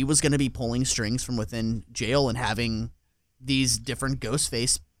essentially, he was going to be pulling strings from within jail and having these different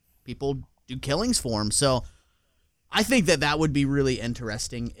Ghostface people do killings for him. So I think that would be really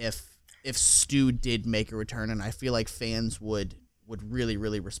interesting if Stu did make a return, and I feel like fans would really,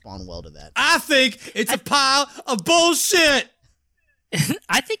 really respond well to that. I think it's a pile of bullshit.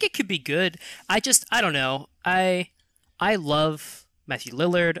 I think it could be good. I don't know. I love Matthew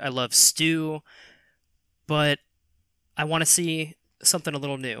Lillard. I love Stu, but I want to see something a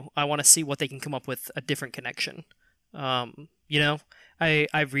little new. I want to see what they can come up with, a different connection. I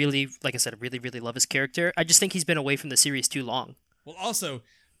really, like I said, I really, really love his character. I just think he's been away from the series too long. Well, also,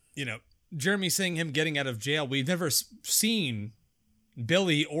 Jeremy seeing him getting out of jail, we've never seen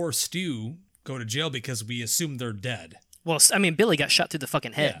Billy or Stu go to jail because we assume they're dead. Well, I mean, Billy got shot through the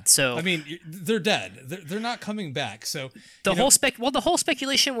fucking head, so I mean, they're dead. They're not coming back. So the whole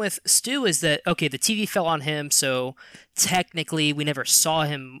speculation with Stu is that okay, the TV fell on him, so technically we never saw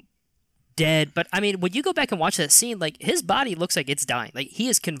him dead. But I mean, when you go back and watch that scene, like his body looks like it's dying. Like he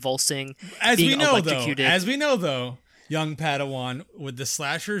is convulsing, as being we know electrocuted. though, young Padawan, with the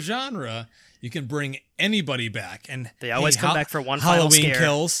slasher genre, you can bring anybody back, and they always come back for one final Halloween scare.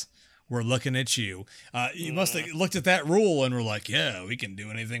 kills. We're looking at you. You must have looked at that rule and were like, yeah, we can do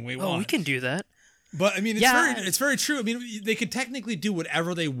anything we want. Oh, we can do that. But I mean, it's very true. I mean, they could technically do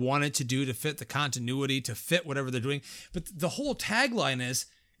whatever they wanted to do to fit the continuity, to fit whatever they're doing. But the whole tagline is,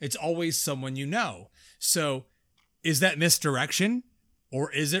 it's always someone you know. So is that misdirection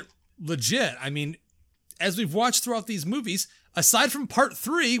or is it legit? I mean, as we've watched throughout these movies, aside from part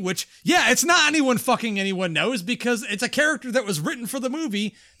 3, which, it's not anyone fucking anyone knows because it's a character that was written for the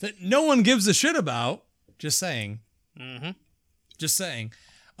movie that no one gives a shit about. Just saying. Mm-hmm. Just saying.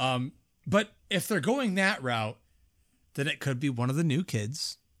 But if they're going that route, then it could be one of the new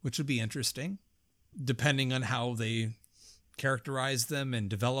kids, which would be interesting, depending on how they characterize them and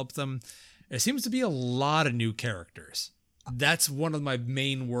develop them. There seems to be a lot of new characters. That's one of my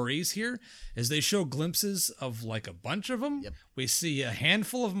main worries here, is they show glimpses of like a bunch of them. Yep. We see a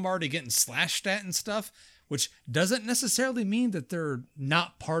handful of them already getting slashed at and stuff, which doesn't necessarily mean that they're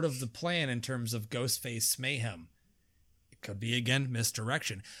not part of the plan in terms of Ghostface mayhem. It could be, again,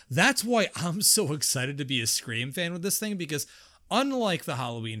 misdirection. That's why I'm so excited to be a Scream fan with this thing, because unlike the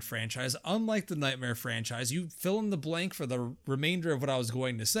Halloween franchise, unlike the Nightmare franchise, you fill in the blank for the remainder of what I was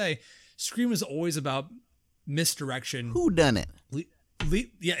going to say, Scream is always about misdirection. Who done it?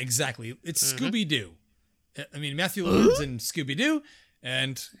 Yeah, exactly. It's Scooby-Doo. I mean, Matthew Lillard's in Scooby-Doo,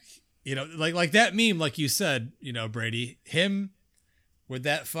 and like that meme, like you said, Brady, him with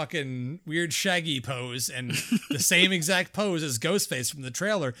that fucking weird Shaggy pose and the same exact pose as Ghostface from the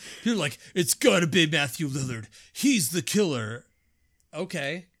trailer. You're like, it's gotta be Matthew Lillard. He's the killer.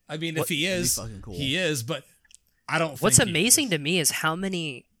 Okay, I mean, if he is, cool. he is, but I don't. What's think amazing to me is how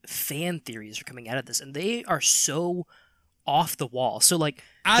many fan theories are coming out of this, and they are so off the wall. So like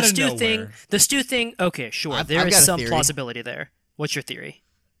Out the of nowhere. Stu thing, okay, sure, there I've is got a some theory. plausibility there. What's your theory?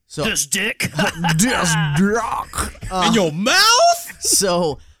 So This dick. this rock. in your mouth.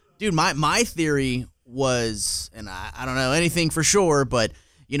 So, dude, my theory was, and I don't know anything for sure, but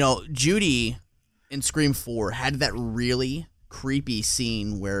Judy in Scream 4 had that really creepy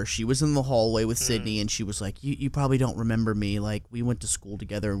scene where she was in the hallway with Sydney and she was like, you probably don't remember me, like we went to school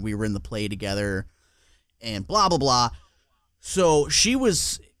together and we were in the play together and blah blah blah. So she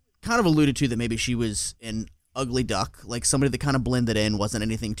was kind of alluded to that maybe she was an ugly duck, like somebody that kind of blended in, wasn't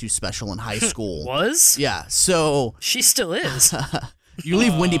anything too special in high school. Was? Yeah, so She still is. you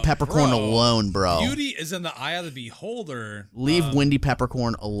leave Wendy Peppercorn bro. alone, bro. Beauty is in the eye of the beholder. Leave Wendy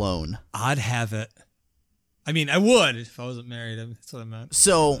Peppercorn alone. I'd have it. I mean, I would if I wasn't married. That's what I meant.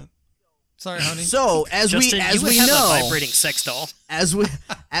 So Sorry, honey. as Justin, we you would we have know, a vibrating sex doll. as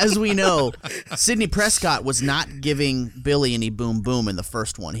we know, Sidney Prescott was not giving Billy any boom boom in the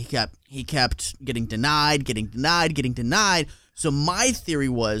first one. He kept getting denied. So my theory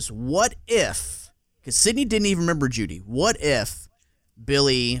was, what if, because Sidney didn't even remember Judy, what if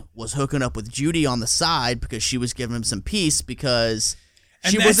Billy was hooking up with Judy on the side because she was giving him some peace because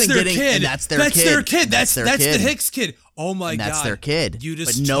she wasn't getting, and that's their kid. That's the Hicks kid. Oh my And god, that's their kid. You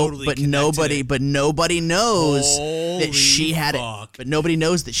just but nobody knows that she had fuck. it. But nobody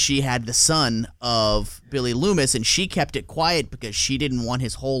knows that she had the son of Billy Loomis, and she kept it quiet because she didn't want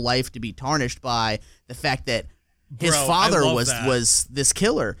his whole life to be tarnished by the fact that his Bro, father I love was that. this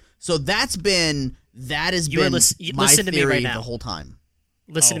killer. So that has been my listen to me theory right now. the whole time.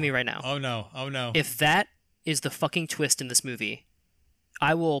 Listen to me right now. Oh no. If that is the fucking twist in this movie,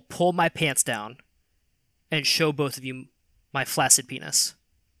 I will pull my pants down and show both of you my flaccid penis.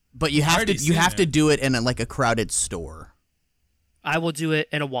 But you have already to seen to do it in a crowded store. I will do it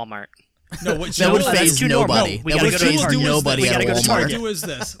in a Walmart. No, what That would that's phase too normal. nobody. No, we That gotta would go to phase Target. nobody We at gotta go to Walmart.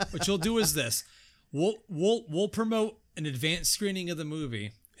 Target. What you'll do is this. We'll promote an advanced screening of the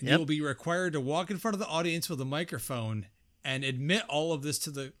movie, and Yep. you'll be required to walk in front of the audience with a microphone and admit all of this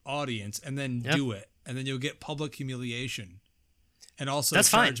to the audience, and then Yep. do it, and then you'll get public humiliation, and also That's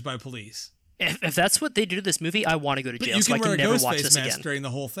fine. charged by police. If that's what they do to this movie, I want to go to But jail you so I can wear can a never watch Ghostface this mask again. during the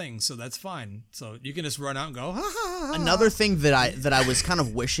whole thing, so that's fine. So you can just run out and go, ha ha ha. ha. Another thing that I was kind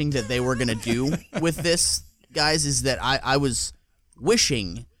of wishing that they were going to do with this, guys, is that I was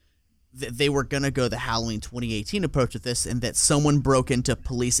wishing they were going to go the Halloween 2018 approach with this, and that someone broke into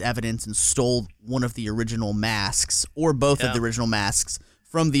police evidence and stole one of the original masks, or both of the original masks,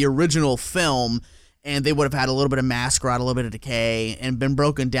 from the original film, and they would have had a little bit of mask rot, a little bit of decay, and been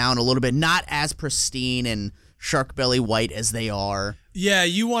broken down a little bit, not as pristine and shark belly white as they are. Yeah,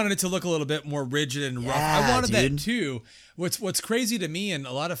 you wanted it to look a little bit more rigid and rough. Yeah, I wanted dude. that too. What's crazy to me, and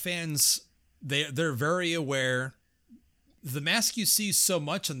a lot of fans, they're very aware. The mask you see so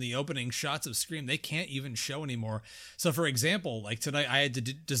much in the opening shots of Scream, they can't even show anymore. So, for example, like tonight, I had to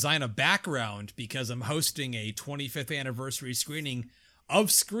design a background because I'm hosting a 25th anniversary screening of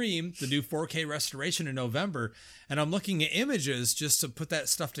Scream, the new 4K restoration in November, and I'm looking at images just to put that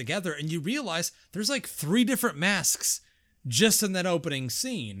stuff together, and you realize there's like 3 different masks just in that opening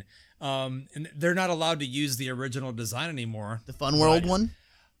scene, and they're not allowed to use the original design anymore. The Fun World Right. one?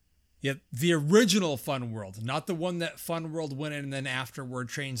 Yeah, the original Fun World, not the one that Fun World went in and then afterward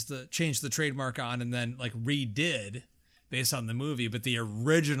changed the trademark on and then like redid based on the movie, but the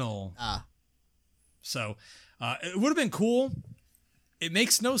original. So it would have been cool. It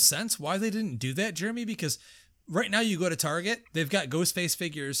makes no sense why they didn't do that, Jeremy, because right now you go to Target, they've got Ghostface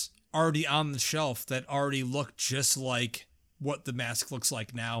figures already on the shelf that already look just like what the mask looks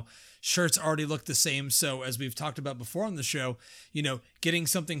like now. Shirts already look the same. So as we've talked about before on the show, getting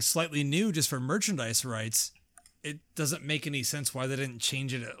something slightly new just for merchandise rights, it doesn't make any sense why they didn't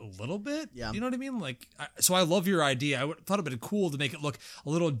change it a little bit. Yeah. You know what I mean? Like, so I love your idea. thought it'd been cool to make it look a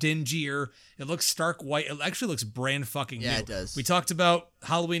little dingier. It looks stark white. It actually looks brand fucking new. Yeah, it does. We talked about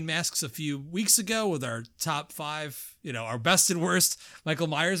Halloween masks a few weeks ago with our top 5, our best and worst Michael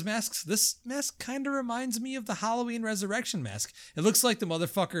Myers masks. This mask kind of reminds me of the Halloween Resurrection mask. It looks like the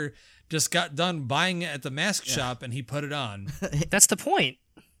motherfucker just got done buying it at the mask shop and he put it on. That's the point.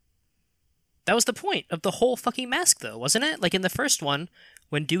 That was the point of the whole fucking mask, though, wasn't it? Like in the first one,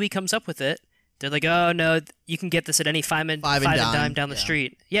 when Dewey comes up with it, they're like, "Oh no, you can get this at any five and dime down the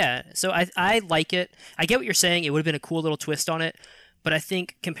street." Yeah, so I like it. I get what you're saying. It would have been a cool little twist on it, but I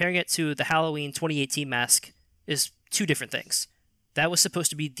think comparing it to the Halloween 2018 mask is 2 different things. That was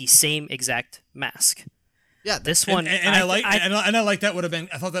supposed to be the same exact mask. Yeah, This one, I like that would have been.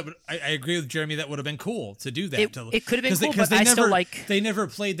 I thought that I agree with Jeremy. That would have been cool to do that. It could have been cool, but I still like. They never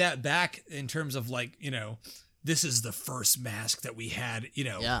played that back in terms of like this is the first mask that we had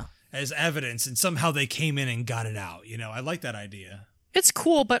as evidence, and somehow they came in and got it out. I like that idea. It's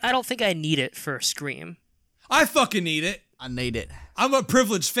cool, but I don't think I need it for Scream. I fucking need it. I need it. I'm a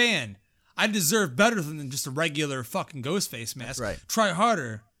privileged fan. I deserve better than just a regular fucking Ghostface mask. That's right. Try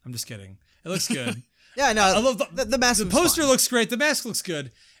harder. I'm just kidding. It looks good. Yeah, no, I love the mask. The poster looks great. The mask looks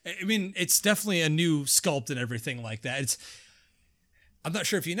good. I mean, it's definitely a new sculpt and everything like that. I'm not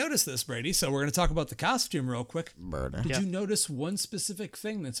sure if you noticed this, Brady, so we're going to talk about the costume real quick. Did you notice one specific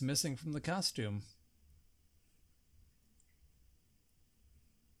thing that's missing from the costume?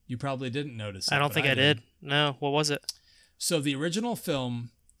 You probably didn't notice it. I don't think I did. No, what was it? So the original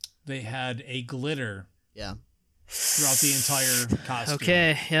film, they had a glitter throughout the entire costume.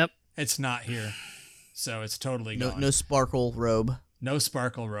 Okay, yep. It's not here. So it's totally gone. No sparkle robe. No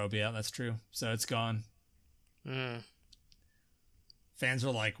sparkle robe. Yeah, that's true. So it's gone. Fans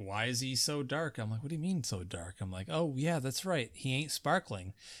are like, why is he so dark? I'm like, what do you mean so dark? I'm like, oh, yeah, that's right. He ain't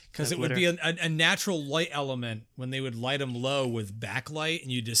sparkling. Because it would be a natural light element when they would light him low with backlight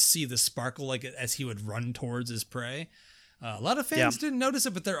and you just see the sparkle like as he would run towards his prey. A lot of fans didn't notice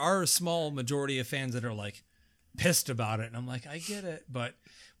it, but there are a small majority of fans that are like pissed about it. And I'm like, I get it. But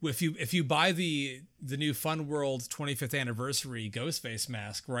if you buy the new Fun World 25th anniversary Ghostface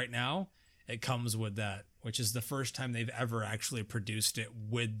mask right now, it comes with that, which is the first time they've ever actually produced it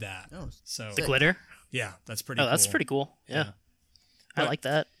with that. Oh, so the glitter? Yeah, that's pretty cool. cool. That's pretty cool. Yeah. I like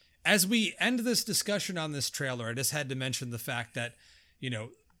that. As we end this discussion on this trailer, I just had to mention the fact that,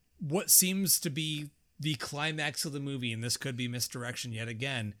 what seems to be the climax of the movie, and this could be misdirection yet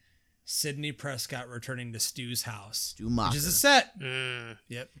again, Sidney Prescott returning to Stu's house, which is a set.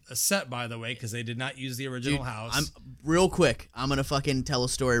 Yep, a set, by the way, because they did not use the original house. Real quick, I'm going to fucking tell a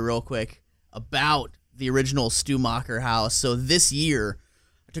story real quick about the original Stu Macher house. So this year,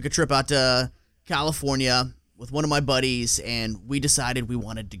 I took a trip out to California with one of my buddies, and we decided we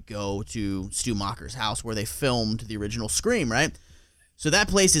wanted to go to Stu Macher's house where they filmed the original Scream, right? So that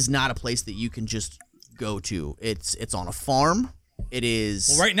place is not a place that you can just go to. It's on a farm. It is.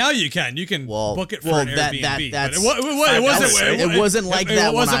 Well, right now you can book it for an Airbnb. It wasn't like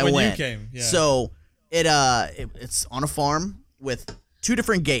that when I went. You came. Yeah. So it's on a farm with 2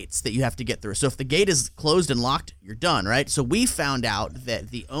 different gates that you have to get through. So if the gate is closed and locked, you're done, right? So we found out that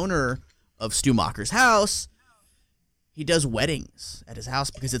the owner of Stu Macher's house he does weddings at his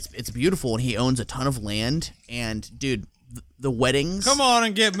house because it's beautiful, and he owns a ton of land. And dude, the weddings. Come on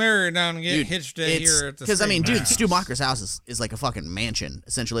and get married now and get Dude, hitched here at the because I mean, dude, house. Stu Macher's house is like a fucking mansion.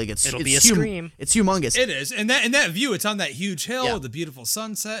 Essentially, It'll be a Scream. It's humongous. It is, and that view, it's on that huge hill Yeah. with the beautiful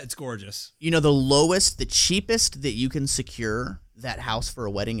sunset. It's gorgeous. You know, the cheapest that you can secure that house for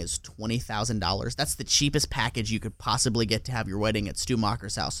a wedding is $20,000. That's the cheapest package you could possibly get to have your wedding at Stu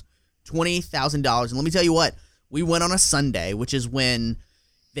Macher's house. $20,000. And let me tell you what, we went on a Sunday, which is when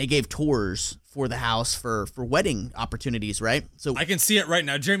they gave tours for the house for wedding opportunities, right? So I can see it right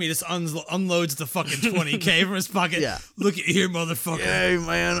now. Jeremy just unloads the fucking 20K from his pocket. Yeah. Look at here, motherfucker. hey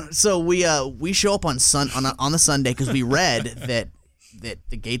man. So we show up on the Sunday because we read that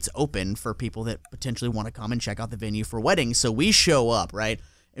the gates open for people that potentially want to come and check out the venue for weddings. So we show up, right?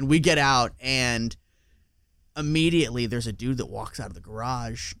 And we get out, and immediately there's a dude that walks out of the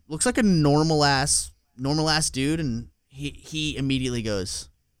garage. Looks like a normal ass dude, and he immediately goes,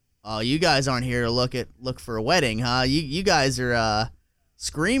 "Oh, you guys aren't here to look for a wedding, huh? You guys are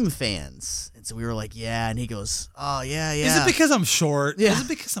Scream fans." And so we were like, "Yeah." And he goes, "Oh, yeah. Is it because I'm short? Yeah. Is it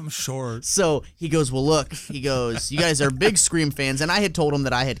because I'm short? So he goes, "Well, look," he goes, "you guys are big Scream fans." And I had told him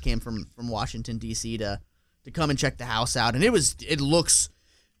that I had came from Washington, D.C. to come and check the house out. And it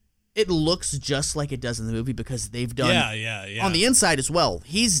looks just like it does in the movie because they've done Yeah. on the inside as well.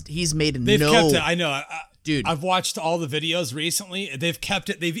 He's made They've no kept it. I know. dude. I've watched all the videos recently. They've kept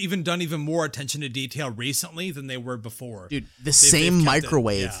it. They've even done even more attention to detail recently than they were before. Dude, the They've same kept it,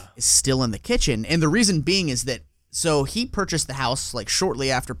 microwave yeah. is still in the kitchen. And the reason being is that, so he purchased the house like shortly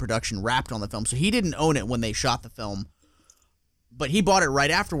after production wrapped on the film. So he didn't own it when they shot the film, but he bought it right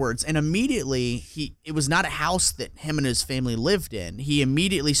afterwards. And immediately it was not a house that him and his family lived in. He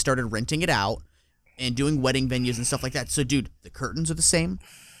immediately started renting it out and doing wedding venues and stuff like that. So dude, the curtains are the same.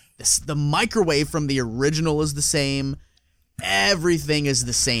 The microwave from the original is the same. Everything is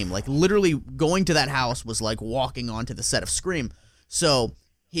the same. Like literally going to that house was like walking onto the set of Scream. So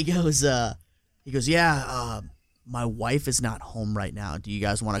he goes, "Yeah, my wife is not home right now. Do you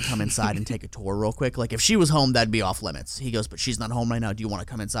guys want to come inside and take a tour real quick? Like if she was home, that'd be off limits." He goes, "But she's not home right now. Do you want to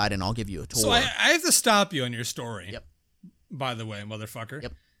come inside and I'll give you a tour?" So I have to stop you on your story. Yep. By the way, motherfucker.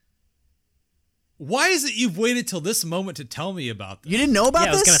 Yep. Why is it you've waited till this moment to tell me about this? You didn't know about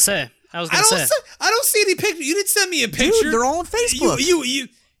Yeah, this? I was gonna say. I don't see any picture. You didn't send me a picture. Dude, they're all on Facebook. You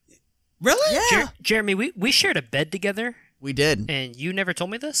really? Yeah. Jeremy, we shared a bed together, We did. and you never told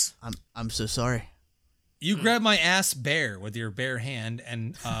me this. I'm so sorry. You grabbed my ass bare with your bare hand,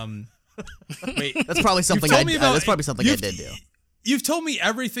 and wait. That's probably something told me about- that's probably something I did do. You've told me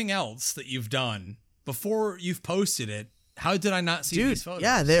everything else that you've done before you've posted it. How did I not see Dude, these photos?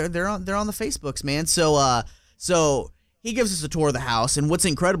 yeah, they're on the Facebooks, man. So he gives us a tour of the house, and what's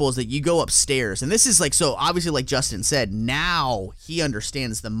incredible is that you go upstairs, and this is like, so obviously, like Justin said, now he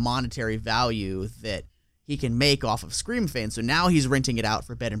understands the monetary value that he can make off of Scream fans. So now he's renting it out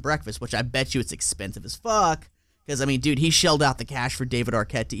for bed and breakfast, which I bet you it's expensive as fuck. Because I mean, dude, he shelled out the cash for David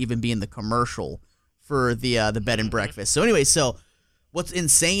Arquette to even be in the commercial for the bed and breakfast. So anyway, so what's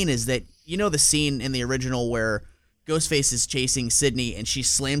insane is that, you know, the scene in the original where Ghostface is chasing Sydney and she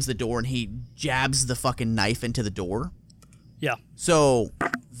slams the door and he jabs the fucking knife into the door. Yeah. So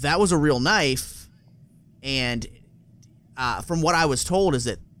that was a real knife, and from what I was told is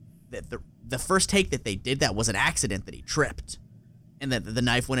that the first take that they did that was an accident, that he tripped, and that the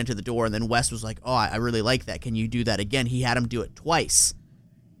knife went into the door, and then Wes was like, "Oh, I really like that. Can you do that again?" He had him do it twice.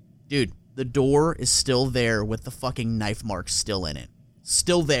 Dude, the door is still there with the fucking knife marks still in it.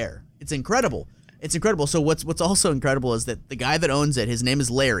 Still there. It's incredible. It's incredible. So what's also incredible is that the guy that owns it, his name is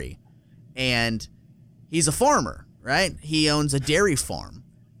Larry, and he's a farmer, right? He owns a dairy farm.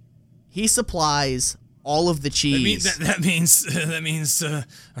 He supplies all of the cheese. That means to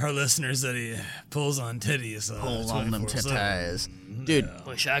our listeners that he pulls on titties. Pulls on them 24/7. titties. Dude,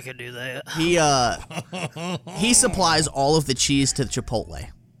 Wish I could do that. he supplies all of the cheese to Chipotle.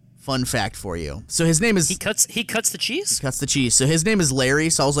 Fun fact for you. So his name is... He cuts the cheese? Cuts the cheese. So his name is Larry.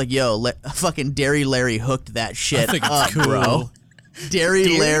 So I was like, yo, fucking Dairy Larry hooked that shit I think it's up, cool. bro.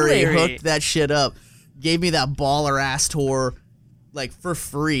 Dairy Larry Larry. hooked that shit up. Gave me that baller ass tour, like, for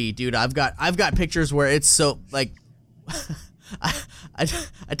free, dude. I've got pictures where it's so, like...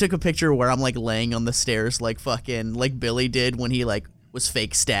 I took a picture where I'm, like, laying on the stairs like fucking, like Billy did when he, like, was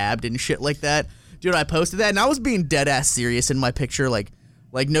fake stabbed and shit like that. Dude, I posted that, and I was being dead ass serious in my picture, like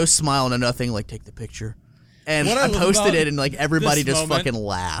no smile, no nothing, like, take the picture. And What I I love posted about it, and, like, everybody this just moment- fucking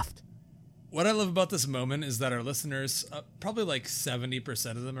laughed. What I love about this moment is that our listeners, probably like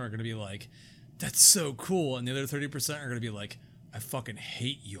 70% of them are going to be like, "That's so cool," and the other 30% are going to be like, "I fucking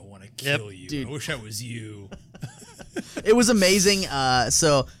hate you. I want to kill you. Dude. I wish I was you." It was amazing.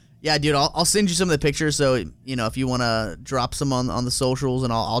 So yeah, dude, I'll send you some of the pictures. So if you want to drop some on the socials,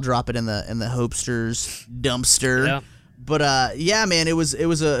 and I'll drop it in the Hopesters dumpster. Yeah. But yeah, man, it was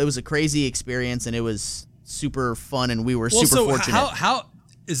a crazy experience, and it was super fun, and we were super fortunate. How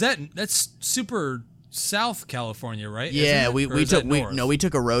is that's super South California, right? Yeah, Isn't it? we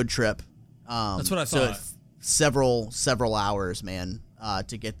took a road trip. That's what I so thought. several hours, man,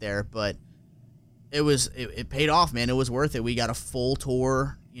 to get there, but it paid off, man. It was worth it. We got a full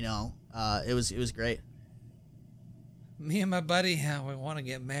tour. It was great. Me and my buddy, we want to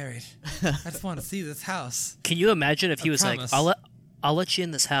get married. I just want to see this house. Can you imagine if he was promise. like, I'll let you in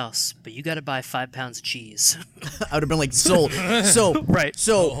this house, but you got to buy 5 pounds of cheese. I would have been like, sold. So Right.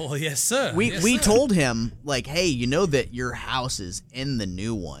 So Oh, yes, sir. we Yes, we sir. told him, like, hey, you know that your house is in the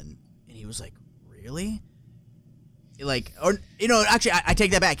new one, and he was like, really? Like, or actually, I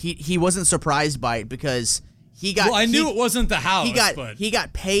take that back. He wasn't surprised by it because he got. Well, I knew it wasn't the house. He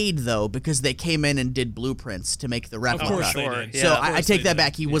got paid though because they came in and did blueprints to make the replica. course they sure. did. Yeah, So of I course take they that did.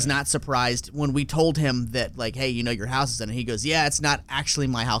 back. He was Yeah. not surprised when we told him that, like, hey, your house is in it. He goes, yeah, it's not actually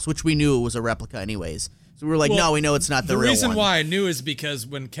my house, which we knew it was a replica anyways. So we were like, Well, no, we know it's not the real one. The reason why I knew is because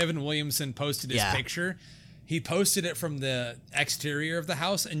when Kevin Williamson posted his Yeah. picture, he posted it from the exterior of the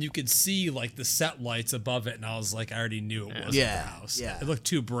house, and you could see like the set lights above it, and I was like, I already knew it wasn't Yeah, the house. yeah. It looked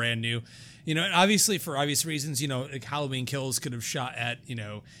too brand new. And obviously for obvious reasons, like Halloween Kills could have shot at,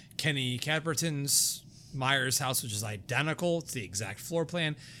 Kenny Caperton's Myers house, which is identical. It's the exact floor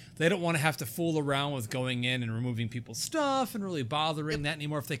plan. They don't want to have to fool around with going in and removing people's stuff and really bothering that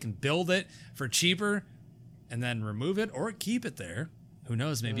anymore. If they can build it for cheaper and then remove it or keep it there, who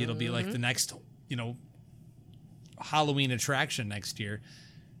knows? Maybe it'll be like the next, Halloween attraction next year.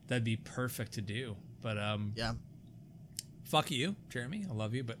 That'd be perfect to do. But Yeah. fuck you, Jeremy. I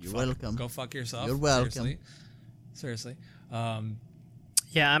love you, but You're welcome. Go fuck yourself. You're welcome. Seriously.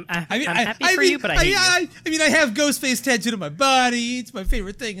 Yeah, I'm I mean, happy for you, but I hate you. I mean, I have Ghostface tattooed on my body. It's my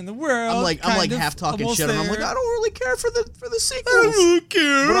favorite thing in the world. I'm like kind of, half talking almost shit, and I'm like, there. I don't really care for the I sequels. don't really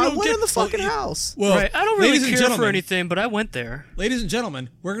care. But I don't went care. in the fucking Well, house. Well, Right, I don't really ladies and care for gentlemen, anything, but I went there. Ladies and gentlemen,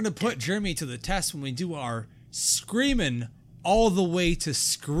 we're gonna put Jeremy to the test when we do our Screamin' All the Way to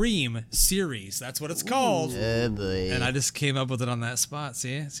Scream series. That's what it's called. Yeah, boy. And I just came up with it on that spot.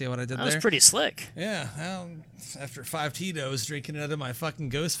 See what I did That there? was pretty slick. Yeah, well, after 5 Tito's, drinking it out of my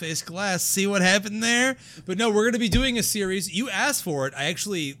fucking Ghostface glass, see what happened there? But no, we're going to be doing a series. You asked for it. I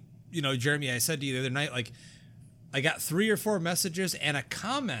actually, Jeremy, I said to you the other night, like, I got 3 or 4 messages and a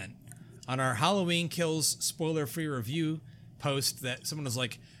comment on our Halloween Kills spoiler-free review post that someone was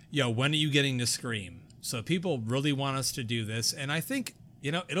like, yo, when are you getting to Scream? So people really want us to do this, and I think,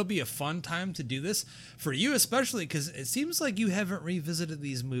 it'll be a fun time to do this for you especially, because it seems like you haven't revisited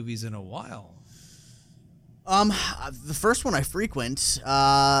these movies in a while. The first one I frequent,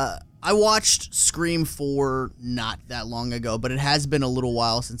 I watched Scream 4 not that long ago, but it has been a little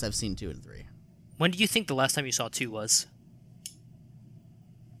while since I've seen 2 and 3. When do you think the last time you saw 2 was?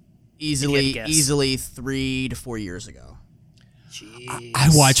 Easily guess. 3 to 4 years ago. Jeez. I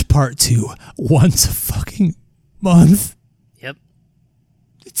watch part 2 once a fucking month. Yep.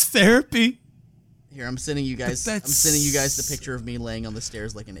 It's therapy. Here, I'm sending you guys. I'm That's- sending you guys the picture of me laying on the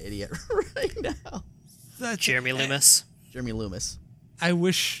stairs like an idiot right now. Jeremy Loomis. Jeremy Loomis. I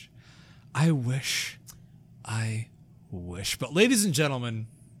wish. But ladies and gentlemen,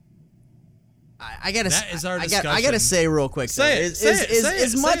 I gotta. That is our I discussion. gotta say real quick. Say though, it, say it, say it,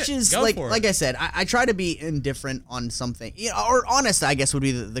 as say much it. as Go for it. like I said, I try to be indifferent on something, or honest. I guess would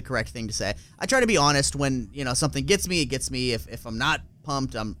be the correct thing to say. I try to be honest when something gets me. It gets me. If I'm not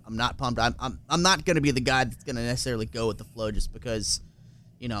pumped, I'm not pumped. I'm not gonna be the guy that's gonna necessarily go with the flow just because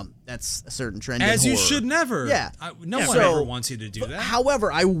that's a certain trend. as in you horror. should never. Yeah. No one So- ever wants you to do that.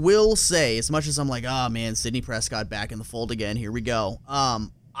 However, I will say, as much as I'm like, oh man, Sidney Prescott back in the fold again. Here we go.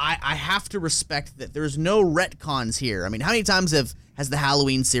 I have to respect that there's no retcons here. I mean, how many times has the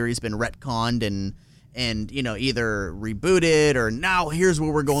Halloween series been retconned and either rebooted or now here's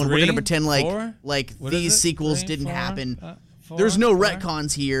where we're going. We're 3, gonna pretend 4? like What is these it? sequels 3, didn't 4, happen. 4, There's no 4?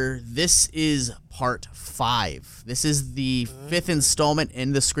 retcons here. This is part 5. This is the 5th installment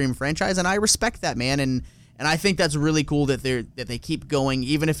in the Scream franchise, and I respect that, man. And I think that's really cool that they keep going,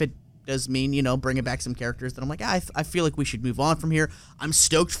 even if it does mean bringing back some characters that I'm like, I feel like we should move on from here. I'm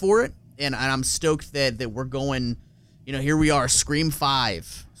stoked for it, and I'm stoked that we're going. Here we are, Scream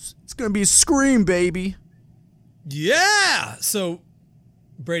 5. It's gonna be a Scream, baby. Yeah. So,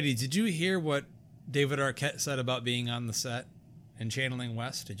 Brady, did you hear what David Arquette said about being on the set and channeling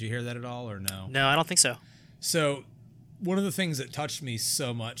West? Did you hear that at all, or no? No, I don't think so. So, one of the things that touched me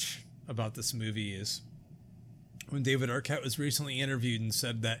so much about this movie is when David Arquette was recently interviewed and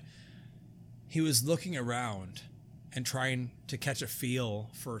said that he was looking around and trying to catch a feel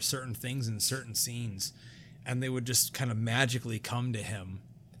for certain things in certain scenes, and they would just kind of magically come to him,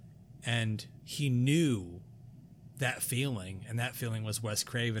 and he knew that feeling, and that feeling was Wes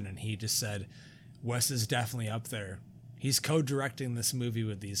Craven, and he just said, Wes is definitely up there. He's co-directing this movie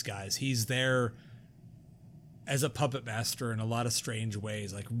with these guys. He's there as a puppet master in a lot of strange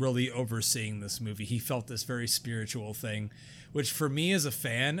ways, like really overseeing this movie. He felt this very spiritual thing, which for me as a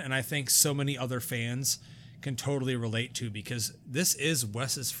fan, and I think so many other fans can totally relate to, because this is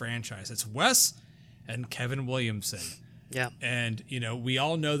Wes's franchise. It's Wes and Kevin Williamson. Yeah. And, you know, we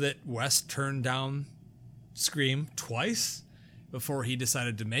all know that Wes turned down Scream twice before he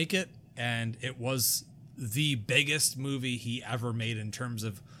decided to make it, and it was the biggest movie he ever made in terms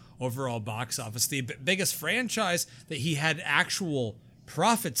of overall box office, the biggest franchise that he had actual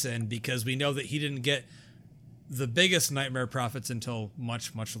profits in, because we know that he didn't get the biggest Nightmare profits until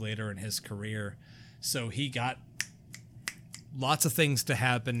much, much later in his career. So he got lots of things to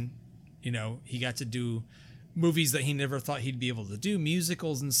happen. You know, he got to do movies that he never thought he'd be able to do,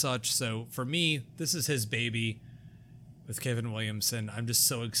 musicals and such. So for me, this is his baby with Kevin Williamson. I'm just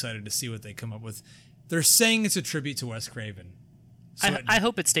so excited to see what they come up with. They're saying it's a tribute to Wes Craven. So I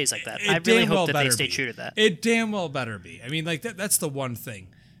hope it stays like that. I really hope that they stay true to that. It damn well better be. I mean, like, that's the one thing.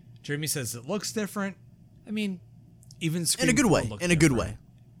 Jeremy says it looks different. I mean, even Scream in a good 4 way. looked In a good different. way.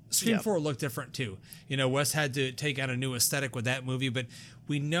 Scream 4 looked different too. You know, Wes had to take on a new aesthetic with that movie, but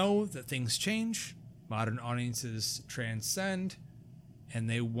we know that things change. Modern audiences transcend, and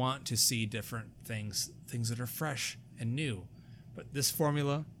they want to see different things that are fresh and new. But this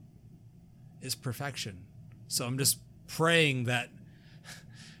formula is perfection. So I'm just praying that,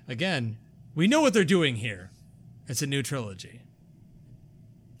 again, we know what they're doing here. It's a new trilogy.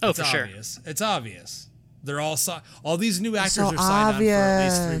 Oh, it's for sure. obvious. It's obvious. They're all these new actors So are signed on for at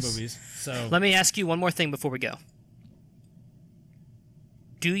least 3 obvious. movies. So Let me ask you one more thing before we go.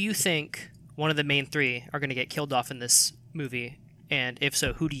 Do you think one of the main 3 are going to get killed off in this movie? And if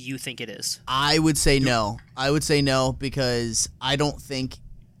so, who do you think it is? I would say no. I would say no, because I don't think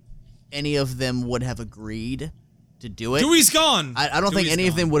any of them would have agreed to do it. Dewey's gone. I don't think Dewey's any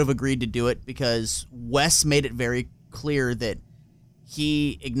of them gone. would have agreed to do it, because Wes made it very clear that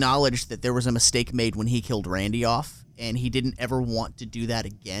he acknowledged that there was a mistake made when he killed Randy off, and he didn't ever want to do that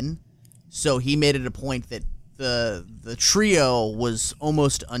again. So he made it a point that the trio was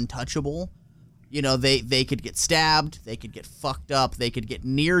almost untouchable. You know, they could get stabbed, they could get fucked up, they could get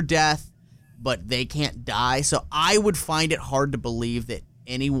near death, but they can't die. So I would find it hard to believe that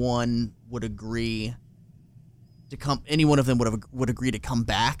anyone would agree to come. Any one of them would agree to come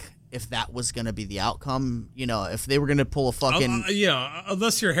back if that was going to be the outcome. You know, if they were going to pull a fucking yeah,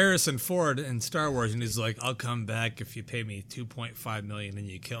 unless you're Harrison Ford in Star Wars and he's like, I'll come back if you pay me $2.5 million and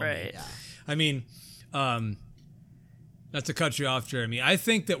you kill me. Right. I mean, not to cut you off, Jeremy, I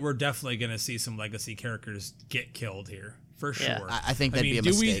think that we're definitely going to see some legacy characters get killed here, for sure. Yeah. I think that'd be a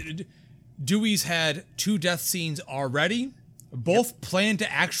mistake. Dewey's had 2 death scenes already. Both planned to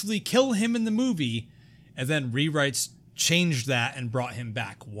actually kill him in the movie, and then rewrites changed that and brought him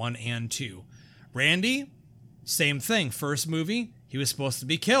back, 1 and 2. Randy, same thing. First movie, he was supposed to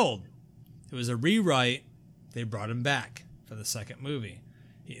be killed. It was a rewrite. They brought him back for the second movie.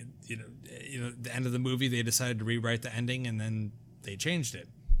 You know, the end of the movie, they decided to rewrite the ending, and then they changed it.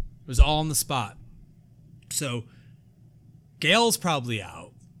 It was all on the spot. So Gale's probably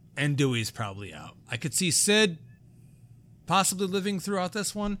out, and Dewey's probably out. I could see Sid possibly living throughout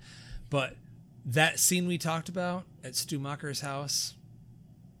this one, but that scene we talked about at Stu Macher's house,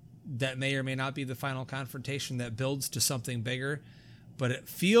 that may or may not be the final confrontation that builds to something bigger, but it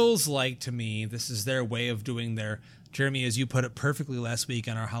feels like to me this is their way of doing their, Jeremy, as you put it perfectly last week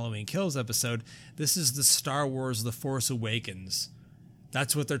on our Halloween Kills episode, this is the Star Wars The Force Awakens.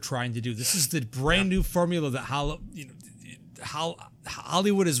 That's what they're trying to do. This is the brand new formula that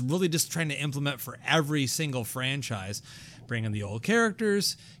Hollywood is really just trying to implement for every single franchise. Bring in the old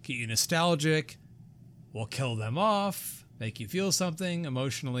characters, get you nostalgic, we'll kill them off, make you feel something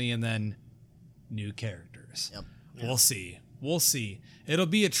emotionally, and then new characters. Yep. We'll see. We'll see. It'll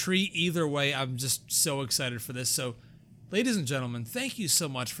be a treat either way. I'm just so excited for this. So, ladies and gentlemen, thank you so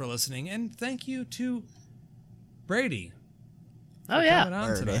much for listening, and thank you to Brady. Oh, coming yeah. on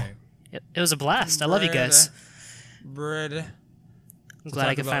Brady. tonight. It was a blast. I love you guys. Brady. I'm glad I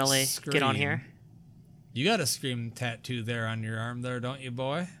talk could about finally get on Scream. here. You got a Scream tattoo there on your arm there, don't you,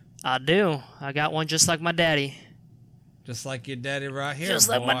 boy? I do. I got one just like my daddy. Just like your daddy right here, Just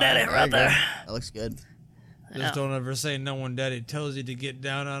like my boy. daddy right there. That looks good. Just don't ever say no when daddy tells you to get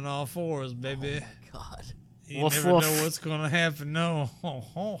down on all fours, baby. God. You Woof, never woof. know what's gonna happen. No, ho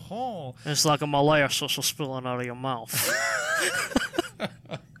ho ho. It's like a molasses spilling out of your mouth.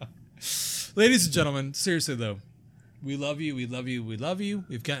 Ladies and gentlemen, seriously though, we love you. We love you. We love you.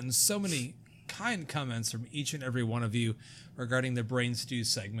 We've gotten so many kind comments from each and every one of you regarding the Brain Stew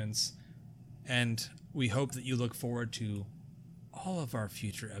segments, and we hope that you look forward to all of our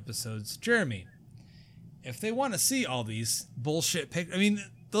future episodes. Jeremy, if they want to see all these bullshit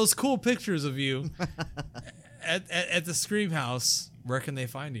those cool pictures of you at the Scream House, where can they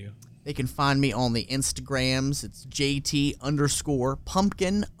find you? They can find me on the Instagrams. It's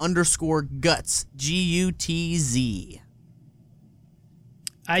JT_pumpkin_guts. GUTZ.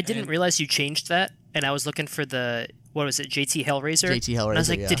 I didn't realize you changed that, and I was looking for the, what was it, JT Hellraiser? JT Hellraiser, And I was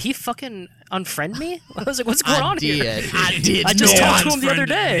like, yeah. did he fucking unfriend me? I was like, what's going on here? I did I just not. talked to him the other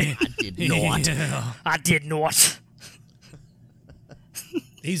day. I did not. Yeah. I did not.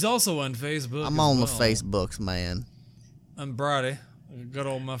 He's also on Facebook. I'm as on the well. Facebooks, man. I'm Brady. Good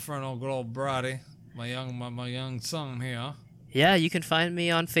old Brady. My young son here. Yeah, you can find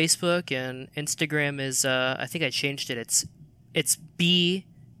me on Facebook, and Instagram is, I think I changed it. It's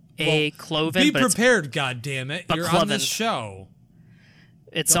B.A. Cloven, Be but prepared, goddammit. You're on this Cloven. show.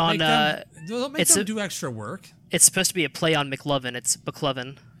 it's Don't on, don't make it's them a- do extra work. it's supposed to be a play on McLovin. It's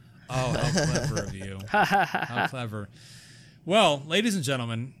McLovin. Oh, how clever of you. How clever. Well, ladies and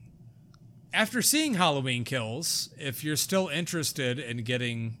gentlemen, after seeing Halloween Kills, if you're still interested in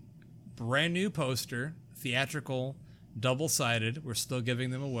getting brand new poster, theatrical, double-sided, we're still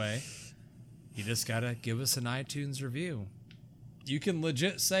giving them away. You just gotta give us an iTunes review. You can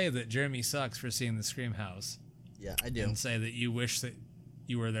legit say that Jeremy sucks for seeing the Scream House Yeah, I do. and say that you wish that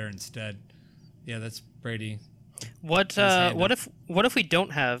you were there instead. Yeah, that's Brady. What if we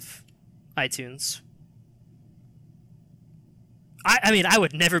don't have iTunes? I mean, I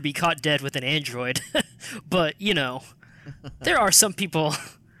would never be caught dead with an Android, but you know, there are some people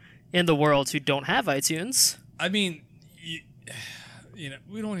in the world who don't have iTunes. I mean, you know,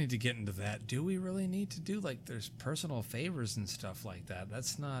 we don't need to get into that. Do we really need to do, like, there's personal favors and stuff like that?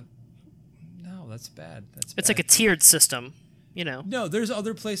 That's not... No, that's bad. That's It's bad. like a tiered system, you know. No, there's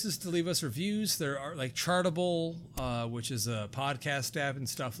other places to leave us reviews. There are, like, Chartable, which is a podcast app and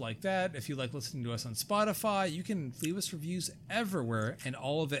stuff like that. If you like listening to us on Spotify, you can leave us reviews everywhere, and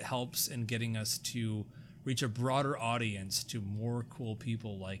all of it helps in getting us to reach a broader audience, to more cool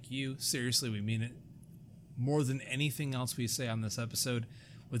people like you. Seriously, we mean it. More than anything else we say on this episode,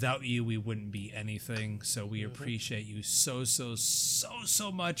 without you, we wouldn't be anything. So we appreciate you so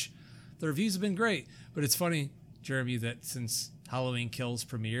much. The reviews have been great, but it's funny, Jeremy, that since Halloween Kills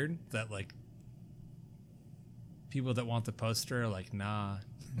premiered, that, like, people that want the poster are like, nah,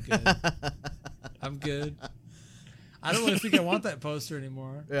 I'm good. I'm good. I don't really think I want that poster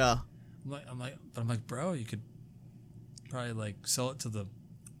anymore. Yeah. I'm like, bro, you could probably, like, sell it to the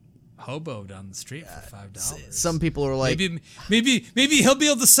hobo down the street for $5. Some people are like, maybe he'll be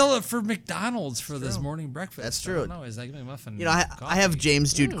able to sell it for McDonald's for this morning breakfast. That's I true. don't know. Is that McMuffin? you know, I have coffee?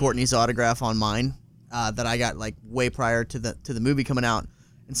 James Jude Courtney's autograph on mine that I got like way prior to the movie coming out.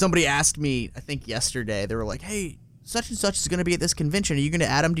 And somebody asked me, I think yesterday, they were like, "Hey, such and such is going to be at this convention. Are you going to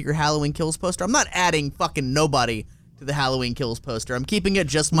add him to your Halloween Kills poster?" I'm not adding fucking nobody to the Halloween Kills poster. I'm keeping it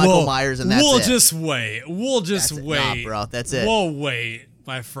just Michael Myers, and that's we'll it. just wait. We'll just That's it. wait. Nah, bro, that's it. We'll wait,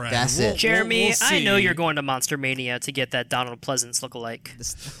 my friend. That's it. Jeremy, we'll I know see. you're going to Monster Mania to get that Donald Pleasance lookalike.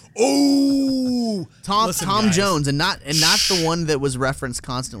 Oh, Tom Listen, Tom guys. Jones, and not the one that was referenced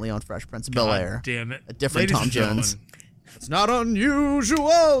constantly on Fresh Prince of Bel Air. God damn it. A different Ladies Tom and Jones. gentlemen, It's not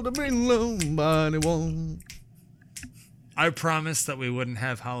unusual to be loved by anyone. I promised that we wouldn't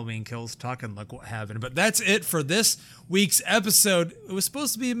have Halloween Kills talk, and look what happened. But that's it for this week's episode. It was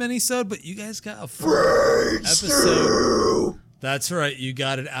supposed to be a mini-sode, but you guys got a full episode. That's right. You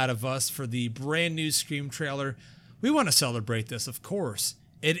got it out of us for the brand new Scream trailer. We want to celebrate this, of course.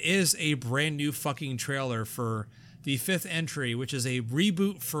 It is a brand new fucking trailer for the fifth entry, which is a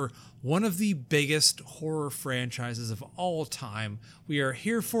reboot for one of the biggest horror franchises of all time. We are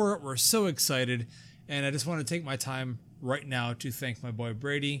here for it. We're so excited. And I just want to take my time right now to thank my boy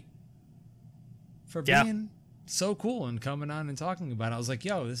Brady for being so cool and coming on and talking about it. I was like,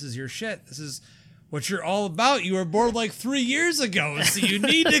 yo, this is your shit. This is what you're all about. You were born like 3 years ago, so you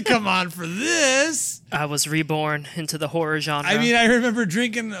need to come on for this. I was reborn into the horror genre. I mean, I remember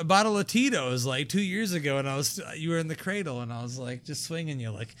drinking a bottle of Tito's like 2 years ago, and you were in the cradle, and I was like just swinging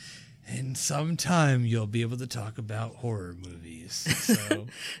you like, and sometime you'll be able to talk about horror movies. So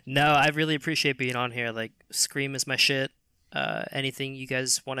No, I really appreciate being on here. Like, Scream is my shit. Anything you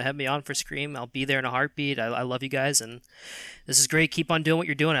guys want to have me on for Scream, I'll be there in a heartbeat. I love you guys, and this is great. Keep on doing what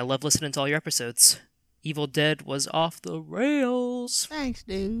you're doing. I love listening to all your episodes. Evil Dead was off the rails. Thanks,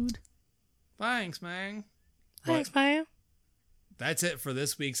 dude. Thanks, man. Thanks, man. That's it for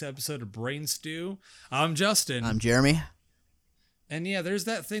this week's episode of Brain Stew. I'm Justin. I'm Jeremy. And yeah, there's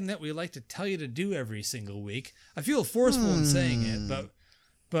that thing that we like to tell you to do every single week. I feel forceful in saying it,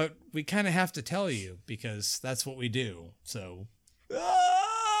 but we kind of have to tell you because that's what we do. So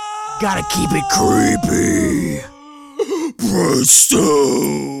Gotta keep it creepy. Brain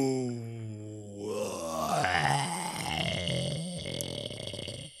Stew.